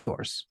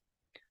mentors.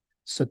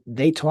 So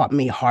they taught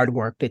me hard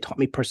work, they taught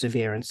me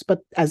perseverance, but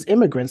as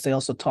immigrants, they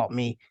also taught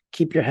me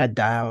keep your head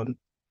down,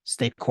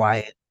 stay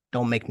quiet,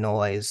 don't make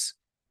noise,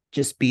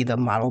 just be the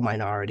model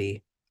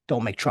minority,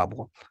 don't make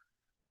trouble.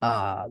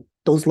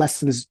 Those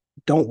lessons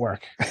don't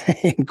work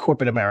in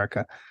corporate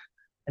America.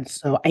 And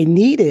so I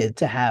needed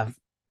to have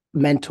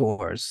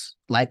mentors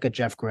like a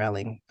Jeff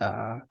Grayling,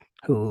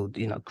 who,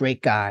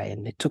 great guy,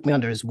 and it took me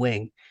under his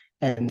wing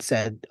and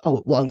said,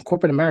 oh, well, in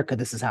corporate America,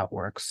 this is how it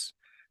works.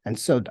 And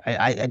so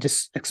I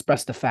just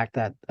expressed the fact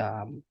that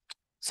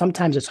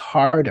sometimes it's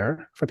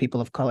harder for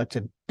people of color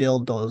to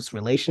build those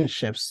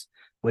relationships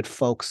with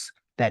folks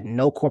that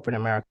know corporate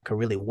America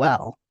really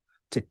well,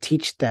 to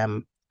teach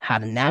them how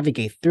to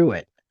navigate through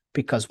it,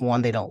 because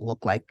one, they don't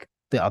look like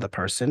the other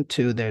person.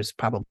 Two, there's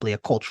probably a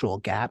cultural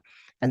gap.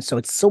 And so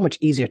it's so much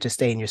easier to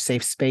stay in your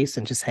safe space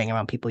and just hang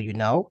around people you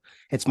know.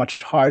 It's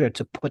much harder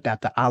to put out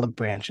the olive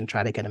branch and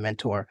try to get a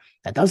mentor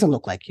that doesn't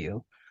look like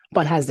you,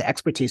 but has the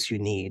expertise you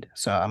need.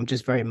 So I'm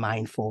just very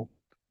mindful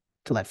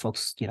to let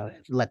folks,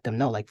 let them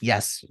know, like,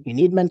 yes, you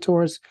need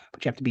mentors,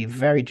 but you have to be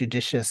very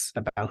judicious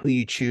about who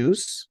you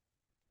choose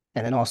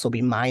and then also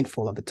be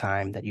mindful of the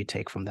time that you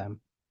take from them.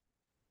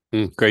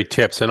 Great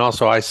tips. And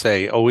also I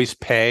say always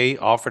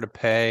offer to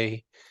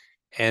pay,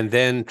 and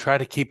then try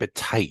to keep it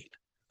tight.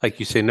 Like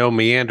you say, no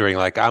meandering.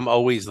 Like I'm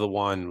always the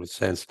one who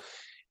says,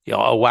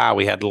 oh, wow,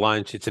 we had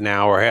lunch. It's an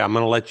hour. Hey, I'm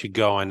going to let you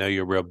go. I know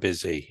you're real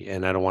busy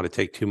and I don't want to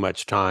take too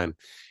much time.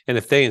 And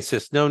if they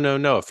insist, no,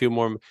 a few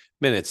more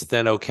minutes,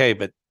 then okay.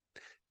 But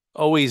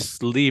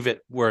always leave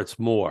it where it's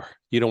more.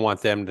 You don't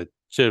want them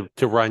to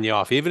run you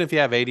off. Even if you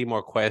have 80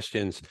 more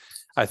questions,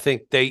 I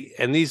think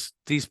these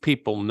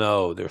people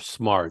know, they're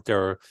smart.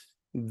 They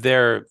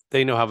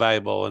know how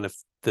valuable and if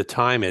the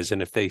time is,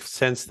 and if they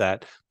sense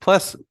that,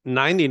 plus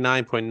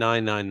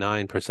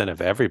 99.999%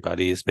 of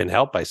everybody has been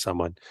helped by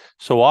someone.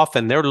 So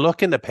often they're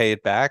looking to pay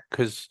it back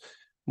because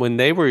when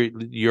they were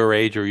your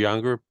age or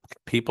younger,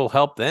 people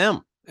helped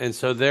them. And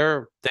so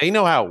they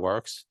know how it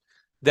works.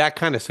 That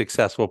kind of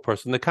successful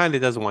person, the kind that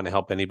doesn't want to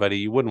help anybody,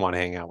 you wouldn't want to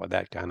hang out with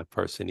that kind of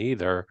person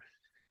either.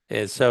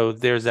 And so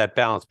there's that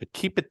balance, but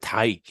keep it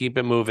tight, keep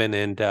it moving,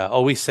 and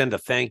always send a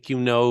thank you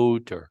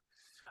note, or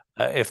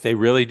if they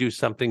really do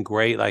something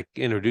great, like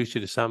introduce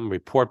you to something,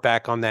 report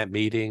back on that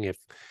meeting.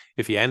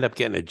 If you end up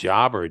getting a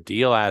job or a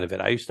deal out of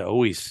it, I used to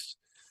always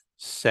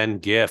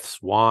send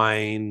gifts,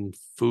 wine,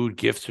 food,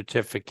 gift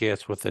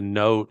certificates with a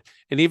note.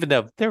 And even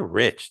though they're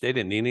rich, they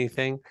didn't need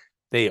anything,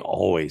 they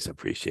always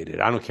appreciate it.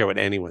 I don't care what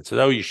anyone says.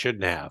 Oh, you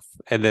shouldn't have.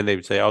 And then they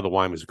would say, oh, the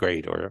wine was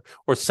great, or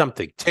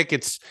something.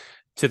 Tickets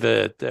to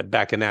the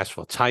back in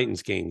Nashville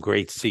Titans game,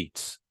 great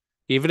seats,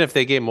 even if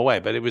they gave them away.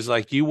 But it was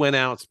like you went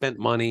out, spent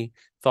money,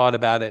 thought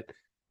about it,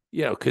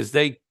 because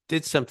they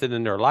did something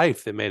in their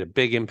life that made a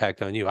big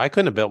impact on you. I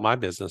couldn't have built my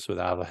business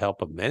without the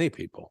help of many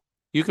people.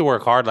 You can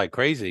work hard like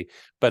crazy,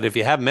 but if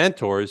you have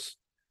mentors,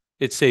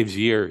 it saves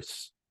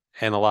years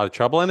and a lot of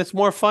trouble. And it's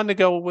more fun to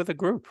go with a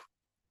group.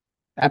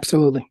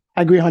 Absolutely.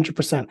 I agree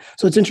 100%.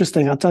 So it's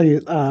interesting. I'll tell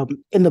you,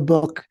 in the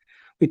book,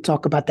 we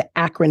talk about the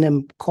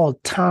acronym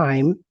called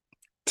TIME,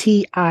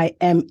 TIME,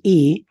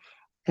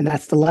 and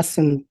that's the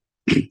lesson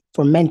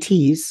for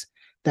mentees,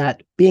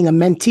 that being a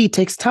mentee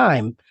takes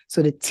time.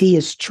 So the T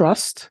is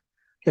trust.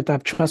 You have to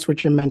have trust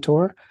with your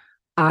mentor.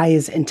 I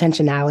is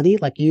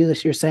intentionality. Like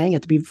you're saying, you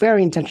have to be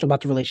very intentional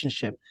about the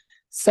relationship.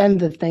 Send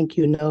the thank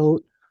you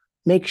note.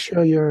 Make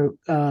sure you're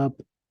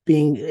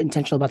being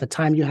intentional about the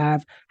time you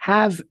have.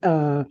 Have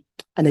an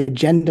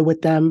agenda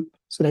with them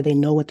so that they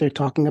know what they're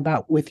talking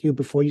about with you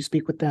before you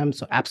speak with them.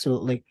 So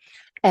absolutely.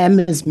 M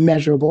is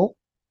measurable.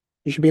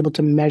 You should be able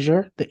to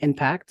measure the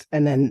impact.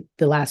 And then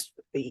the last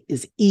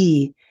is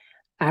E.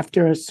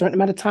 After a certain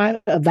amount of time,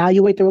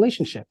 evaluate the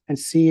relationship and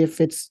see if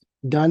it's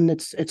done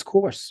its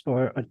course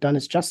or done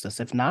its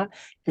justice. If not,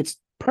 it's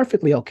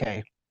perfectly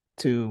okay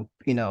to,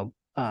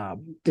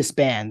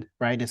 disband,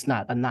 right? It's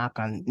not a knock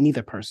on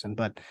neither person,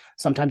 but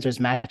sometimes there's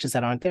matches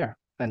that aren't there.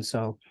 And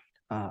so,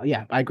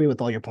 I agree with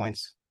all your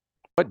points.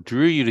 What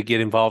drew you to get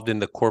involved in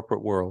the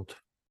corporate world?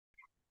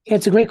 Yeah,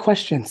 it's a great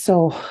question.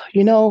 So,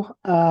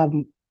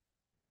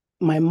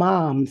 my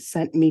mom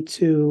sent me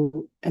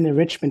to an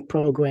enrichment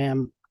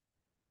program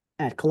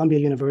at Columbia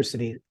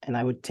University, and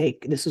I would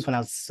take, this was when I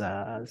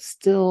was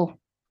still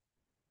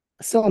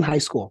in high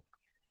school,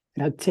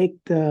 and I'd take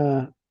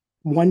the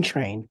 1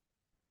 train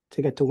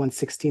to get to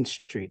 116th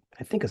Street.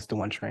 I think it's the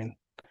 1 train.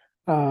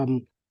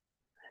 I'd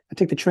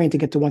take the train to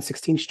get to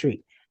 116th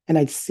Street, and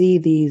I'd see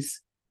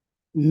these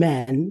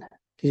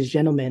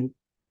gentlemen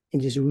in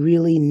just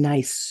really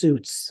nice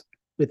suits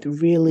with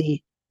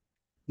really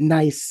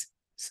nice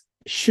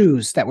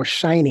shoes that were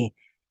shiny,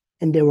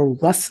 and they were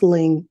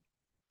rustling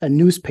a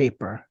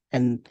newspaper,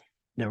 and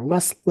they're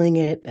rustling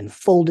it and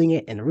folding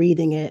it and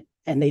reading it,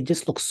 and they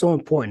just looked so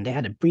important. They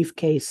had a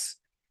briefcase,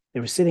 they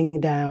were sitting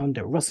down,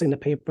 they're rustling the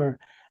paper.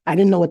 I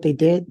didn't know what they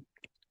did,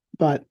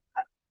 but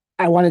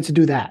I wanted to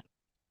do that.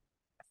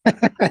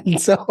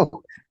 And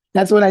so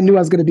that's when I knew I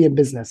was going to be in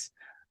business.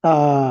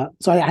 So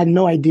I had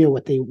no idea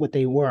what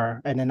they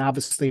were. And then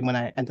obviously when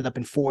I ended up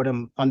in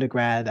Fordham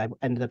undergrad, I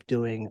ended up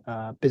doing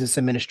business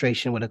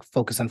administration with a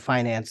focus on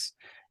finance.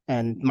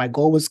 And my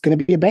goal was going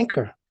to be a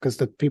banker because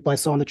the people I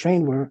saw on the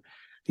train were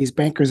these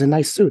bankers in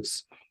nice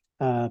suits.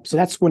 So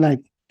that's when I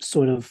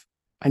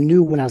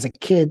knew when I was a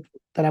kid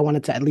that I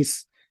wanted to at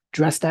least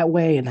dress that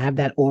way and have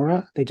that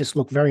aura. They just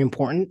look very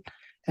important.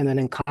 And then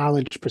in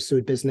college,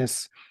 pursued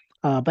business,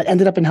 but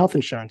ended up in health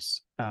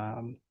insurance,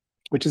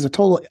 which is a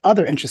total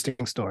other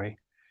interesting story,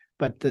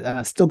 but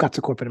still got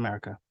to corporate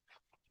America.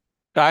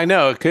 I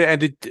know.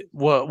 And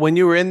when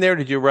you were in there,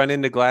 did you run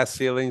into glass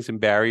ceilings and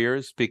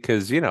barriers?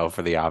 Because,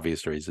 for the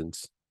obvious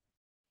reasons.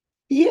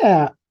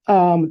 Yeah.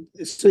 So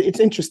it's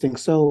interesting.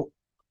 So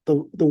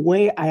the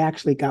way I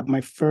actually got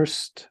my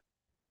first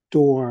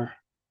door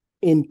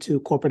into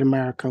corporate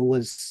America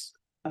was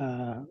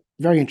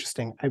very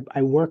interesting.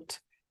 I worked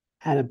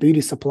at a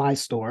beauty supply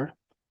store,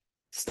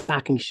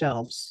 stocking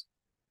shelves.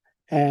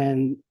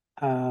 And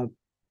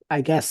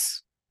I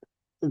guess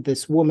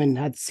this woman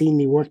had seen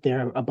me work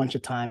there a bunch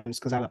of times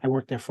because I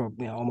worked there for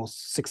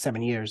almost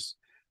 6-7 years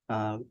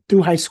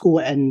through high school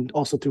and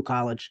also through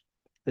college,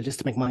 just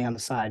to make money on the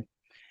side.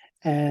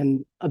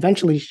 And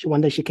eventually,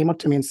 one day she came up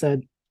to me and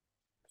said,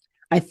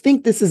 I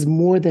think this is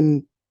more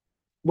than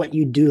what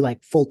you do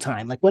like full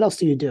time. Like, what else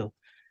do you do?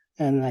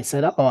 And I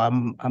said, oh,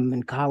 I'm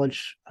in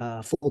college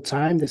full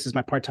time. This is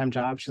my part-time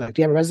job. She's like,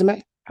 do you have a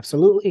resume?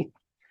 Absolutely.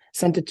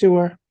 Sent it to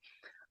her.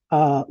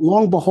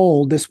 Long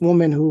behold, this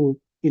woman who,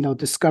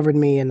 discovered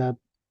me in a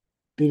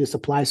beauty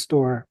supply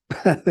store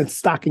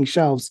stocking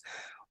shelves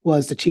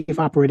was the chief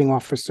operating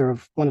officer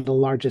of one of the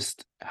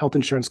largest health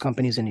insurance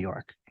companies in New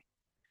York.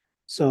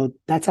 So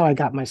that's how I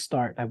got my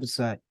start. I was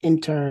an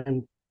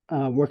intern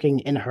working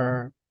in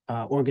her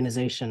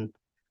organization.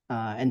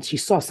 And she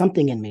saw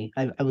something in me.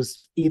 I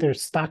was either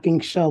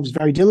stocking shelves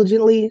very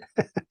diligently,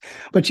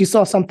 but she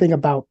saw something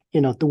about,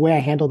 the way I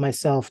handled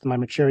myself, my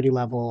maturity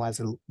level as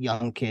a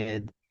young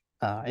kid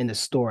in the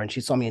store. And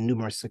she saw me in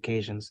numerous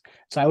occasions.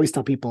 So I always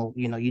tell people,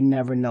 you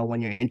never know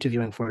when you're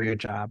interviewing for your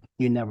job.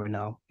 You never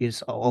know. You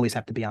just always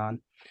have to be on.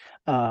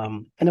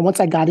 And then once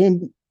I got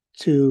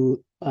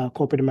into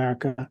corporate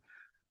America,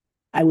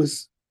 I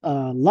was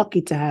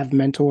lucky to have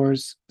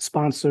mentors,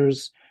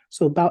 sponsors.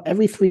 So about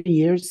every 3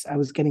 years, I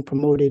was getting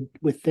promoted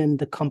within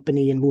the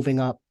company and moving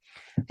up.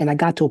 And I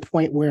got to a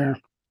point where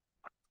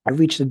I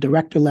reached a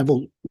director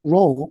level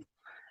role.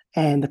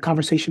 And the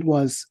conversation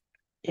was,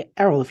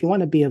 Errol, if you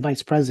want to be a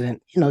vice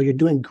president, you're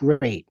doing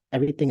great.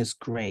 Everything is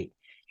great.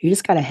 You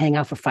just got to hang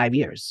out for 5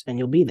 years and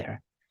you'll be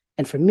there.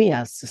 And for me,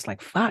 I was just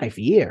like, 5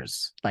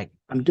 years? Like,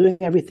 I'm doing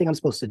everything I'm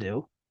supposed to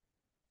do.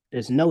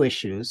 There's no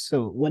issues.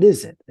 So what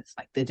is it? It's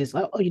like, they just,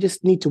 oh, you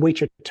just need to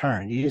wait your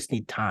turn. You just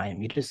need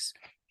time. You just,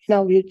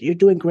 you're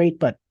doing great,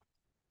 but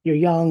you're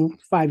young.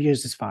 5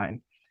 years is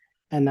fine.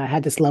 And I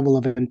had this level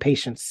of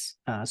impatience.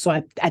 So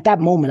at that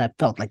moment, I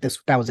felt like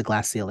that was a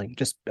glass ceiling.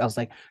 I was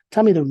like,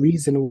 tell me the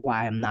reason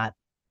why I'm not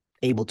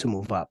able to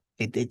move up.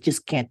 It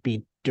just can't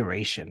be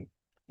duration.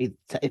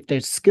 If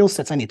there's skill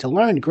sets I need to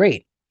learn,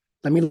 great.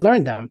 Let me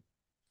learn them.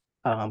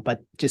 But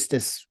just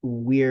this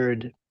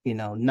weird,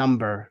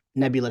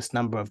 nebulous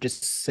number of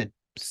just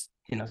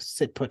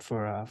sit put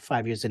for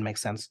 5 years didn't make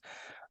sense.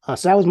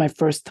 So that was my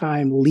first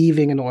time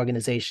leaving an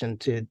organization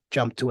to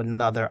jump to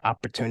another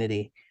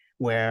opportunity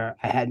where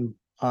I had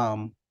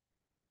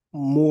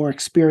more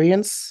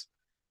experience,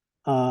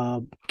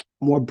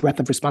 more breadth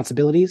of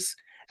responsibilities.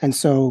 And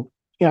so,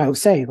 I would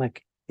say,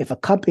 like, if a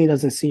company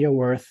doesn't see your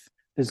worth,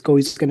 there's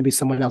always going to be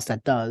someone else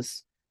that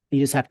does. You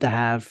just have to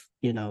have,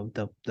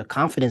 the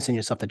confidence in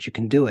yourself that you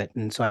can do it.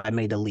 And so I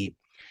made the leap.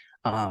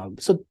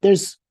 So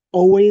there's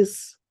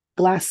always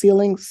glass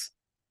ceilings.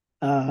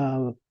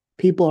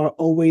 People are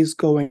always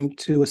going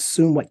to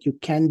assume what you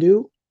can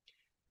do.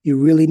 You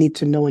really need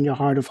to know in your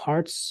heart of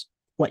hearts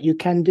what you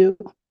can do.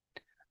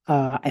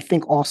 I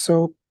think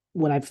also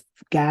what I've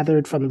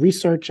gathered from the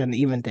research and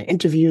even the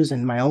interviews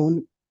and my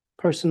own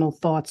personal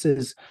thoughts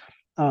is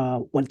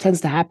what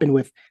tends to happen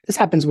this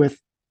happens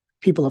with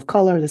people of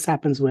color, this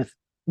happens with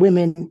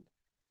women.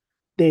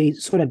 They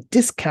sort of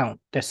discount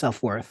their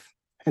self-worth.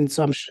 And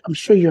so I'm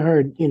sure you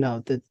heard,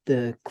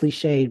 the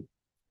cliche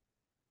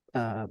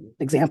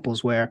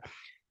examples where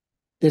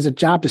there's a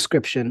job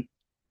description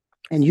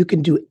and you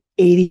can do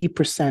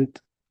 80%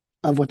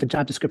 of what the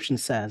job description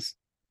says,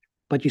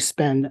 but you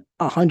spend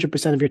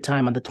 100% of your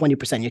time on the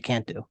 20% you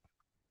can't do.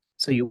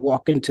 So you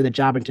walk into the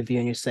job interview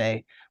and you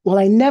say, well,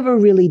 I never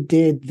really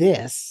did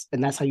this.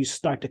 And that's how you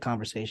start the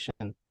conversation.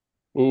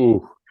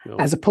 Ooh, no.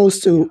 As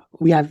opposed to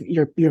we have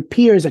your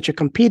peers that you're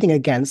competing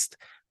against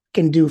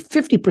can do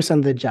 50%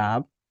 of the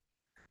job.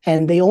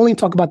 And they only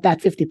talk about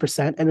that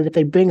 50%. And then if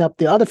they bring up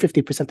the other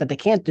 50% that they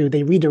can't do,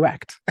 they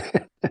redirect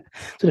to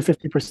the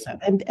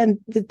 50%. And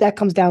that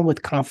comes down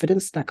with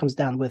confidence. That comes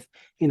down with,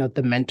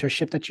 the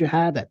mentorship that you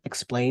have that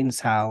explains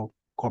how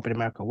corporate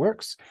America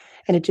works.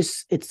 And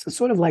it's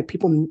sort of like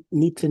people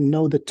need to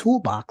know the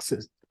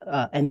toolboxes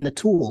and the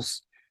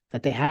tools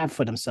that they have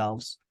for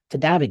themselves to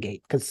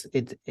navigate. Because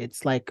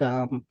it's like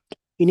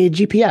you need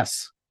a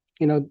GPS,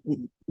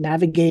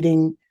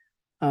 navigating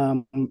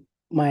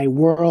my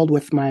world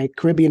with my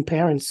Caribbean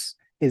parents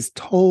is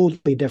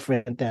totally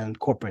different than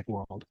corporate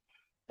world.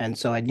 And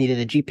so I needed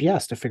a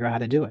GPS to figure out how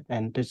to do it.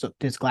 And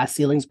there's glass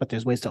ceilings, but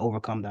there's ways to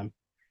overcome them.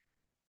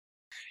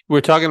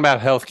 We're talking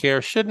about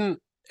healthcare. Shouldn't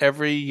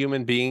every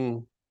human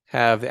being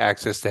have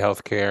access to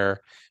healthcare?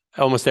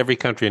 Almost every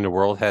country in the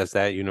world has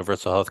that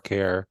universal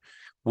healthcare.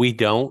 We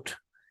don't.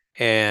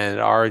 And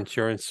our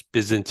insurance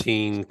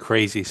Byzantine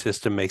crazy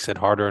system makes it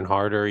harder and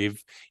harder.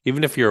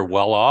 Even if you're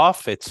well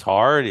off, it's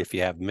hard. If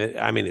you have,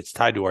 it's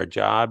tied to our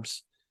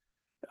jobs.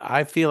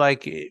 I feel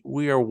like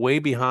we are way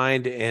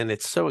behind, and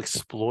it's so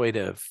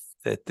exploitive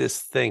that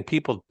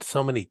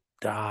so many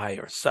die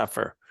or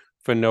suffer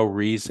for no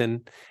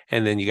reason.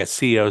 And then you got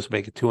CEOs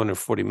making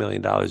 $240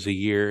 million a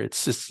year.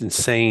 It's just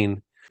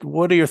insane.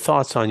 What are your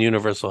thoughts on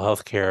universal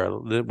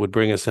healthcare that would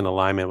bring us in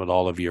alignment with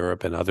all of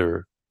Europe and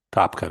other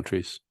top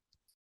countries?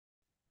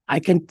 I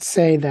can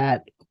say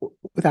that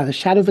without a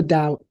shadow of a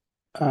doubt,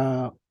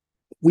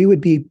 we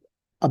would be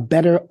a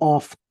better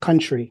off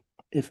country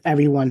if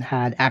everyone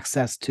had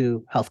access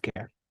to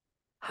healthcare.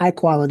 High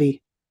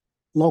quality,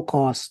 low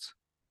cost,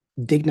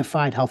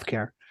 dignified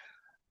healthcare.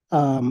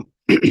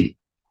 The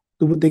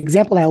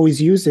example I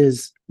always use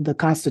is the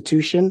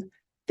Constitution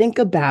think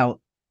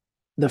about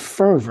the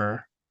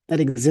fervor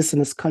that exists in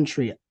this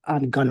country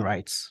on gun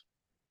rights.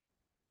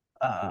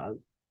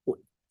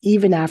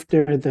 Even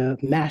after the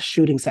mass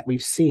shootings that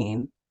we've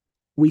seen,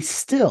 we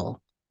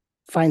still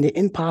find it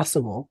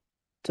impossible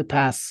to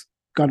pass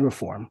gun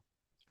reform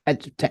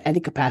to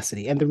any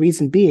capacity. And the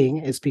reason being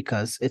is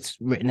because it's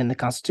written in the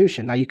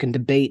Constitution. Now, you can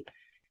debate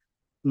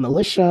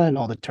militia and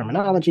all the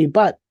terminology,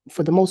 but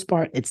for the most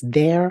part, it's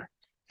there.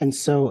 And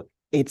so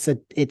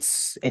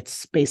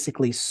it's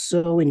basically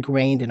so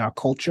ingrained in our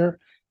culture.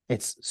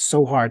 It's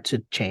so hard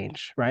to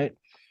change, right?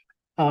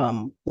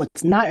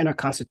 What's not in our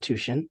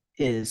Constitution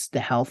is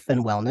the health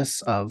and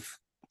wellness of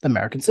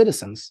American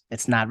citizens.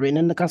 It's not written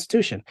in the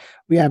Constitution.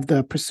 We have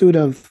the pursuit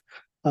of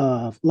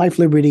life,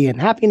 liberty, and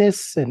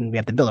happiness, and we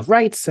have the Bill of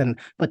Rights,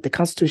 but the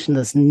Constitution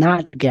does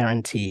not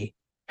guarantee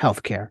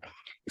healthcare.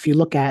 If you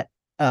look at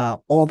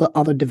all the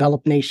other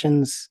developed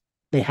nations,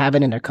 they have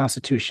it in their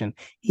Constitution.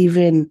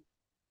 Even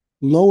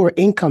lower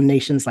income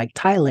nations like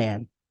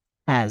Thailand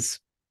has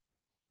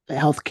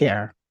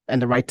healthcare and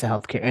the right to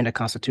healthcare in the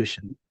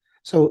Constitution.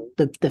 So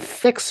the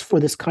fix for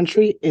this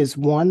country is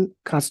one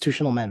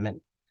constitutional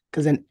amendment,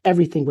 because then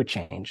everything would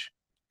change.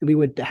 We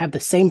would have the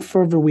same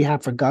fervor we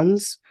have for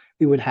guns,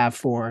 we would have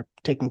for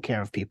taking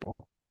care of people.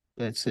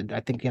 I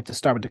think you have to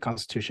start with the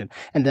Constitution,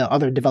 and the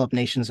other developed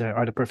nations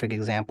are the perfect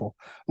example.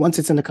 Once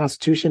it's in the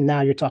Constitution,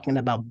 now you're talking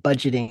about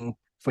budgeting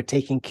for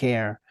taking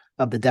care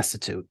of the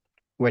destitute,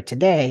 where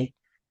today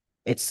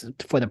it's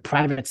for the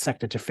private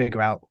sector to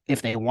figure out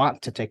if they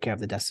want to take care of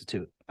the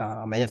destitute.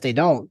 And if they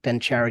don't, then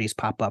charities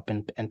pop up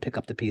and pick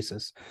up the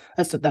pieces.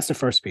 That's the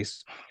first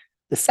piece.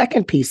 The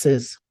second piece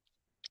is,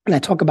 and I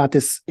talk about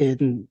this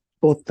in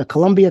both the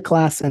Columbia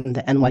class and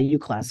the NYU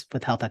class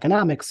with health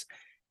economics,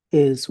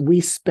 is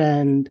we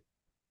spend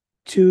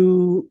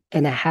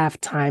 2.5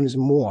 times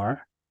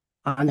more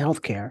on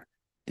healthcare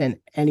than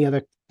any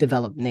other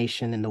developed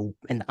nation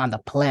on the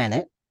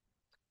planet.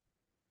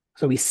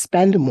 So we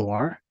spend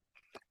more,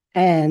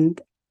 and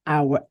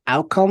our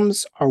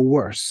outcomes are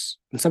worse.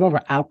 And some of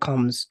our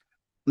outcomes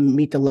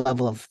meet the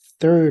level of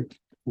third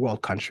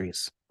world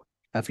countries.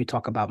 If you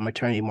talk about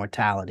maternity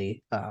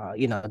mortality,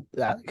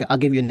 I'll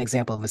give you an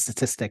example of a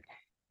statistic.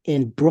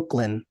 In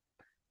Brooklyn,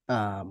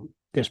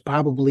 there's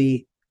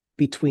probably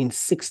between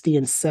 60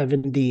 and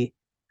 70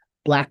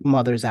 Black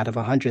mothers out of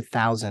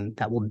 100,000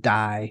 that will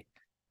die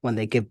when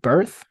they give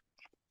birth,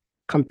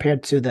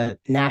 compared to the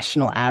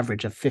national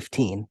average of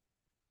 15.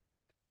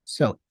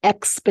 So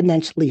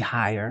exponentially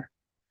higher.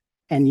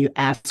 And you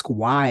ask,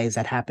 why is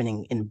that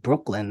happening in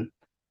Brooklyn?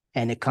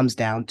 And it comes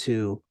down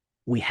to,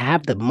 we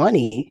have the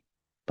money,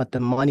 but the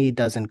money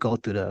doesn't go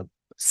through the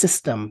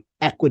system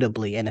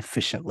equitably and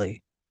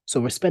efficiently. So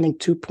we're spending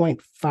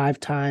 2.5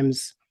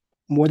 times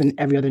more than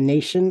every other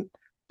nation,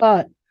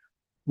 but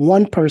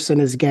one person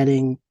is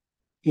getting,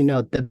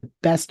 the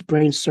best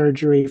brain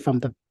surgery from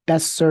the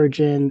best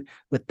surgeon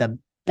with the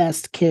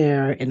best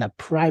care in a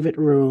private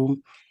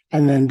room.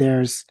 And then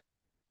there's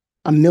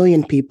 1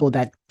 million people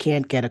that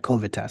can't get a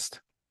COVID test.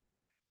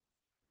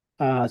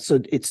 So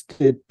it's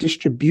the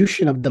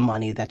distribution of the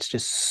money that's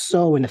just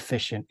so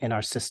inefficient in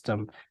our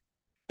system,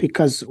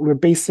 because we're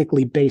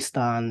basically based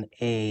on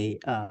a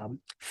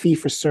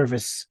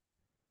fee-for-service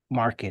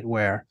market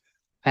where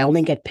I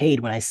only get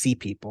paid when I see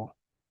people.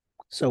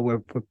 So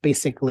we're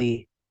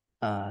basically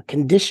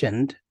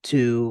conditioned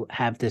to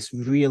have this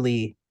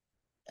really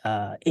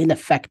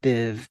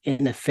ineffective,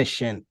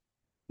 inefficient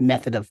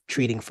method of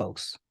treating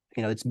folks.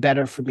 It's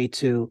better for me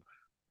to,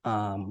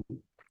 I'm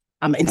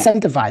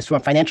incentivized from a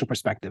financial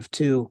perspective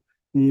to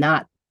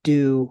not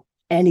do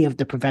any of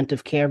the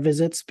preventive care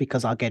visits,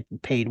 because I'll get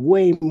paid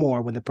way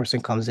more when the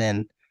person comes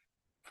in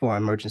for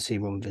an emergency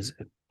room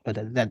visit.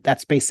 But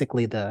that's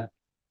basically the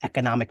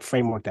economic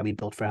framework that we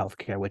built for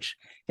healthcare, which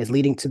is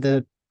leading to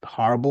the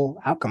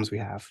horrible outcomes we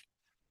have.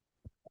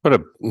 What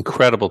an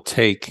incredible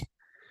take.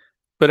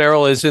 But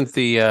Errol, isn't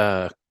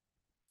the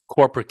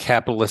corporate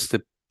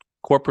capitalism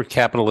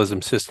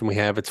system we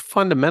have, it's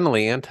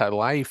fundamentally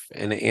anti-life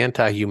and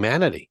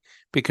anti-humanity,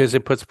 because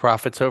it puts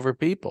profits over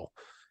people.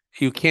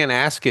 You can't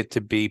ask it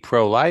to be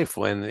pro-life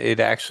when it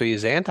actually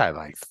is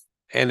anti-life,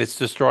 and it's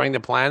destroying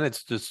the planet,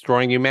 it's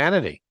destroying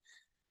humanity.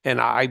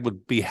 And I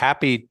would be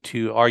happy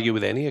to argue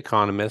with any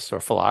economist or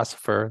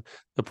philosopher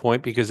the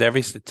point, because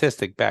every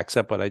statistic backs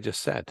up what I just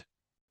said.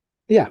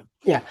 Yeah.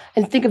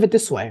 And think of it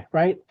this way,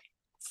 right?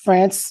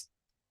 France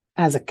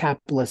has a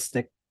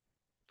capitalistic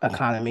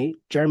economy.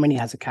 Germany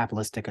has a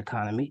capitalistic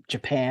economy.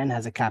 Japan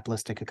has a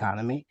capitalistic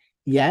economy.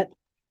 Yet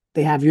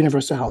they have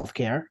universal health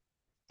care,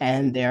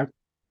 and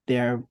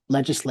their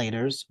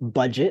legislators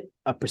budget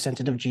a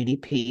percentage of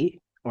GDP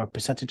or a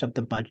percentage of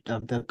the budget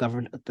of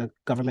the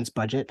government's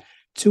budget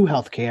to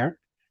healthcare,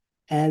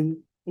 and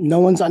no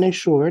one's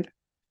uninsured,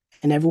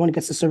 and everyone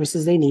gets the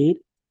services they need.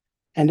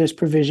 And there's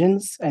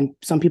provisions, and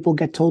some people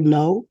get told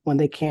no when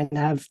they can't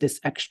have this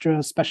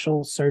extra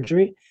special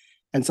surgery,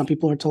 and some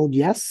people are told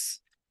yes,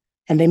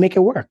 and they make it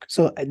work.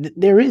 So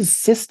there is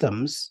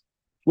systems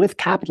with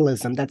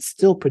capitalism that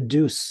still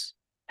produce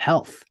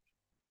health.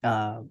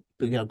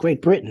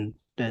 Great Britain,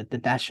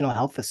 the National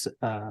Health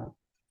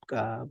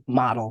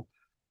model,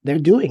 they're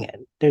doing it.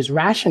 There's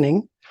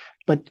rationing,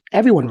 but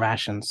everyone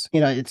rations.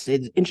 It's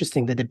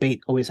interesting. The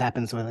debate always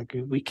happens where like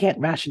we can't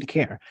ration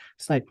care.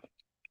 It's like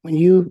when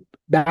you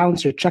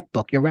balance your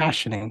checkbook, you're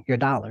rationing your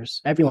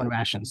dollars. Everyone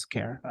rations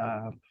care,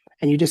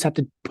 and you just have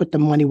to put the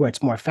money where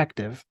it's more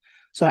effective.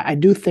 So I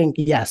do think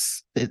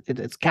yes,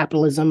 it's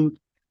capitalism.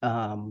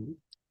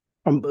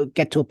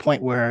 Get to a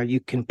point where you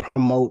can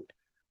promote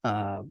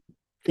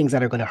things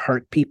that are going to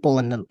hurt people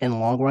in the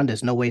long run.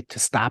 There's no way to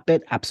stop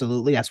it.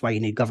 Absolutely, that's why you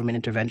need government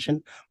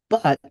intervention.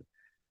 But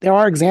there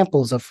are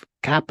examples of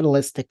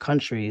capitalistic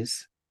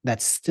countries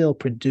that still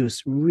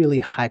produce really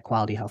high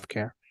quality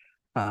healthcare.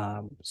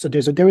 So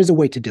there is a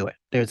way to do it.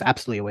 There's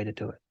absolutely a way to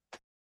do it.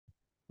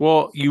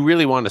 Well, you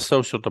really want a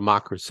social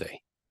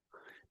democracy,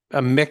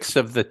 a mix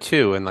of the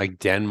two, and like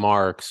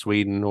Denmark,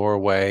 Sweden,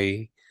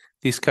 Norway.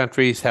 These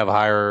countries have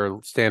higher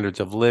standards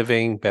of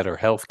living, better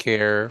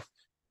healthcare,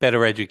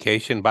 better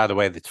education. By the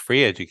way, that's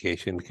free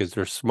education because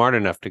they're smart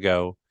enough to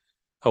go,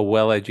 a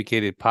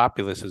well-educated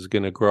populace is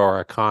going to grow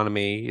our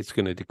economy. It's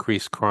going to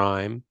decrease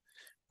crime.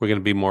 We're going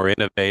to be more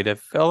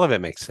innovative. All of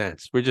it makes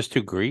sense. We're just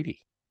too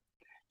greedy.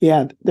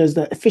 Yeah, there's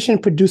the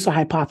efficient producer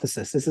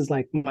hypothesis. This is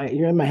like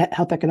you're in my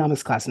health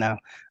economics class now.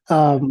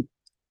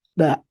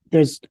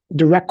 There's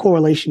direct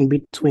correlation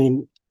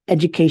between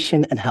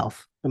education and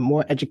health. The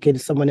more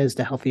educated someone is,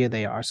 the healthier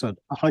they are. So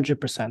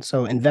 100%.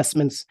 So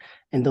investments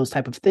in those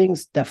type of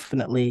things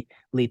definitely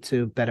lead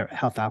to better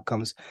health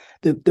outcomes.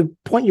 The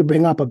point you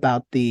bring up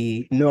about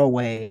the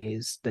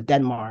Norways, the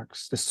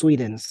Denmarks, the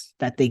Swedens,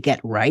 that they get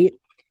right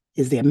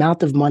is the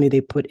amount of money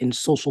they put in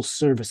social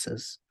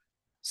services.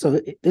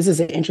 So this is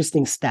an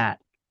interesting stat.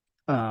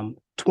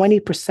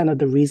 20% of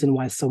the reason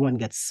why someone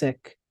gets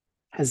sick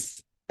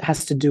has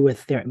to do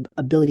with their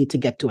ability to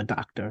get to a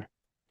doctor.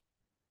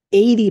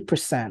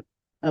 80%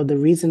 of the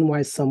reason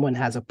why someone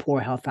has a poor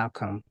health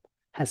outcome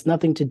has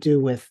nothing to do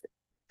with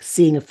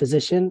seeing a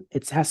physician.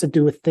 It has to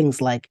do with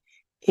things like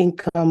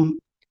income,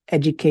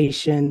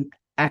 education,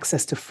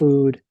 access to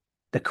food,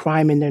 the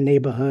crime in their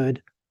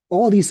neighborhood,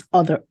 all these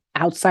other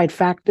outside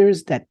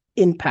factors that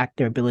impact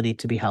their ability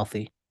to be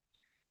healthy.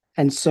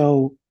 And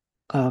so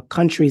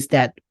countries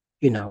that,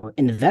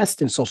 invest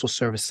in social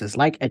services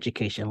like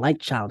education, like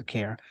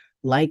childcare,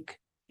 like,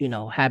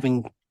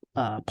 having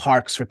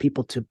parks for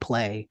people to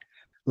play,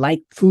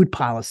 like food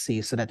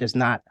policy so that there's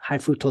not high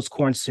fructose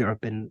corn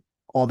syrup in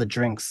all the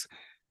drinks,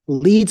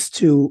 leads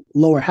to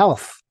lower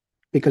health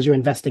because you're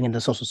investing in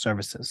the social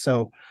services.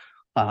 So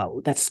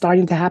that's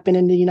starting to happen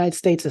in the United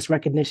States, this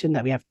recognition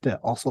that we have to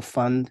also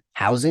fund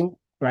housing,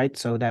 right?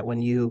 So that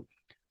when you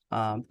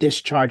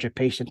discharge a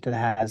patient that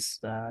has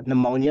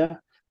pneumonia,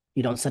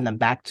 you don't send them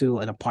back to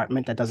an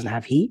apartment that doesn't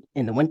have heat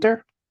in the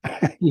winter.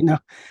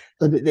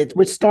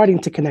 We're starting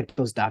to connect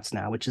those dots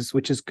now, which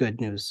is good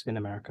news in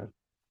America.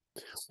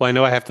 Well, I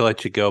know I have to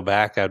let you go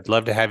back. I'd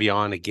love to have you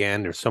on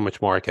again. There's so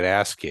much more I could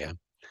ask you.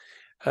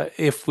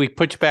 If we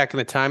put you back in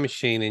the time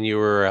machine and you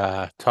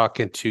were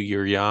talking to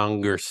your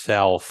younger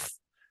self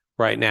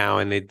right now,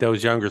 and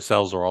those younger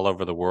selves are all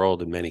over the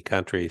world in many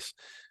countries,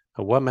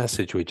 what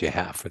message would you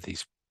have for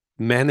these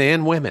men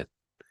and women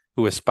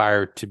who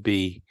aspire to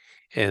be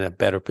in a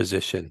better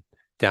position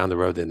down the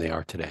road than they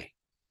are today?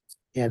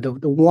 Yeah, the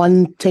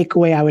one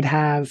takeaway I would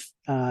have,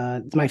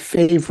 my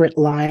favorite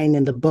line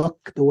in the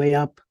book, The Way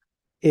Up,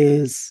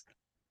 is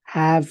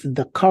have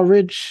the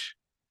courage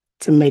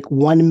to make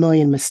 1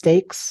 million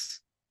mistakes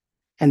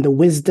and the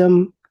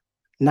wisdom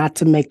not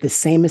to make the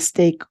same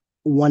mistake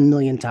 1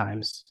 million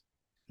times.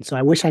 And so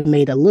I wish I'd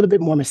made a little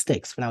bit more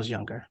mistakes when I was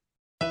younger.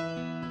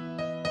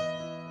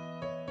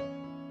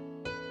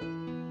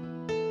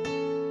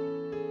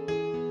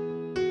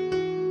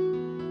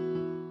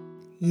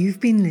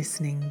 You've been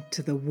listening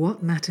to the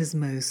What Matters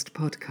Most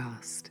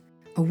podcast,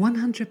 a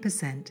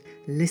 100%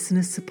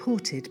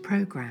 listener-supported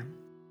program.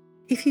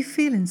 If you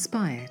feel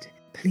inspired,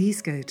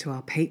 please go to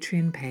our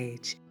Patreon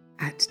page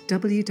at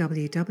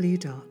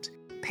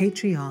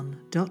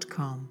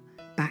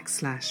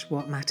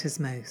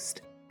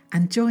www.patreon.com/whatmattersmost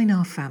and join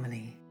our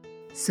family.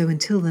 So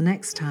until the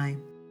next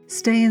time,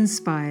 stay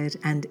inspired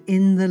and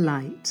in the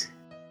light.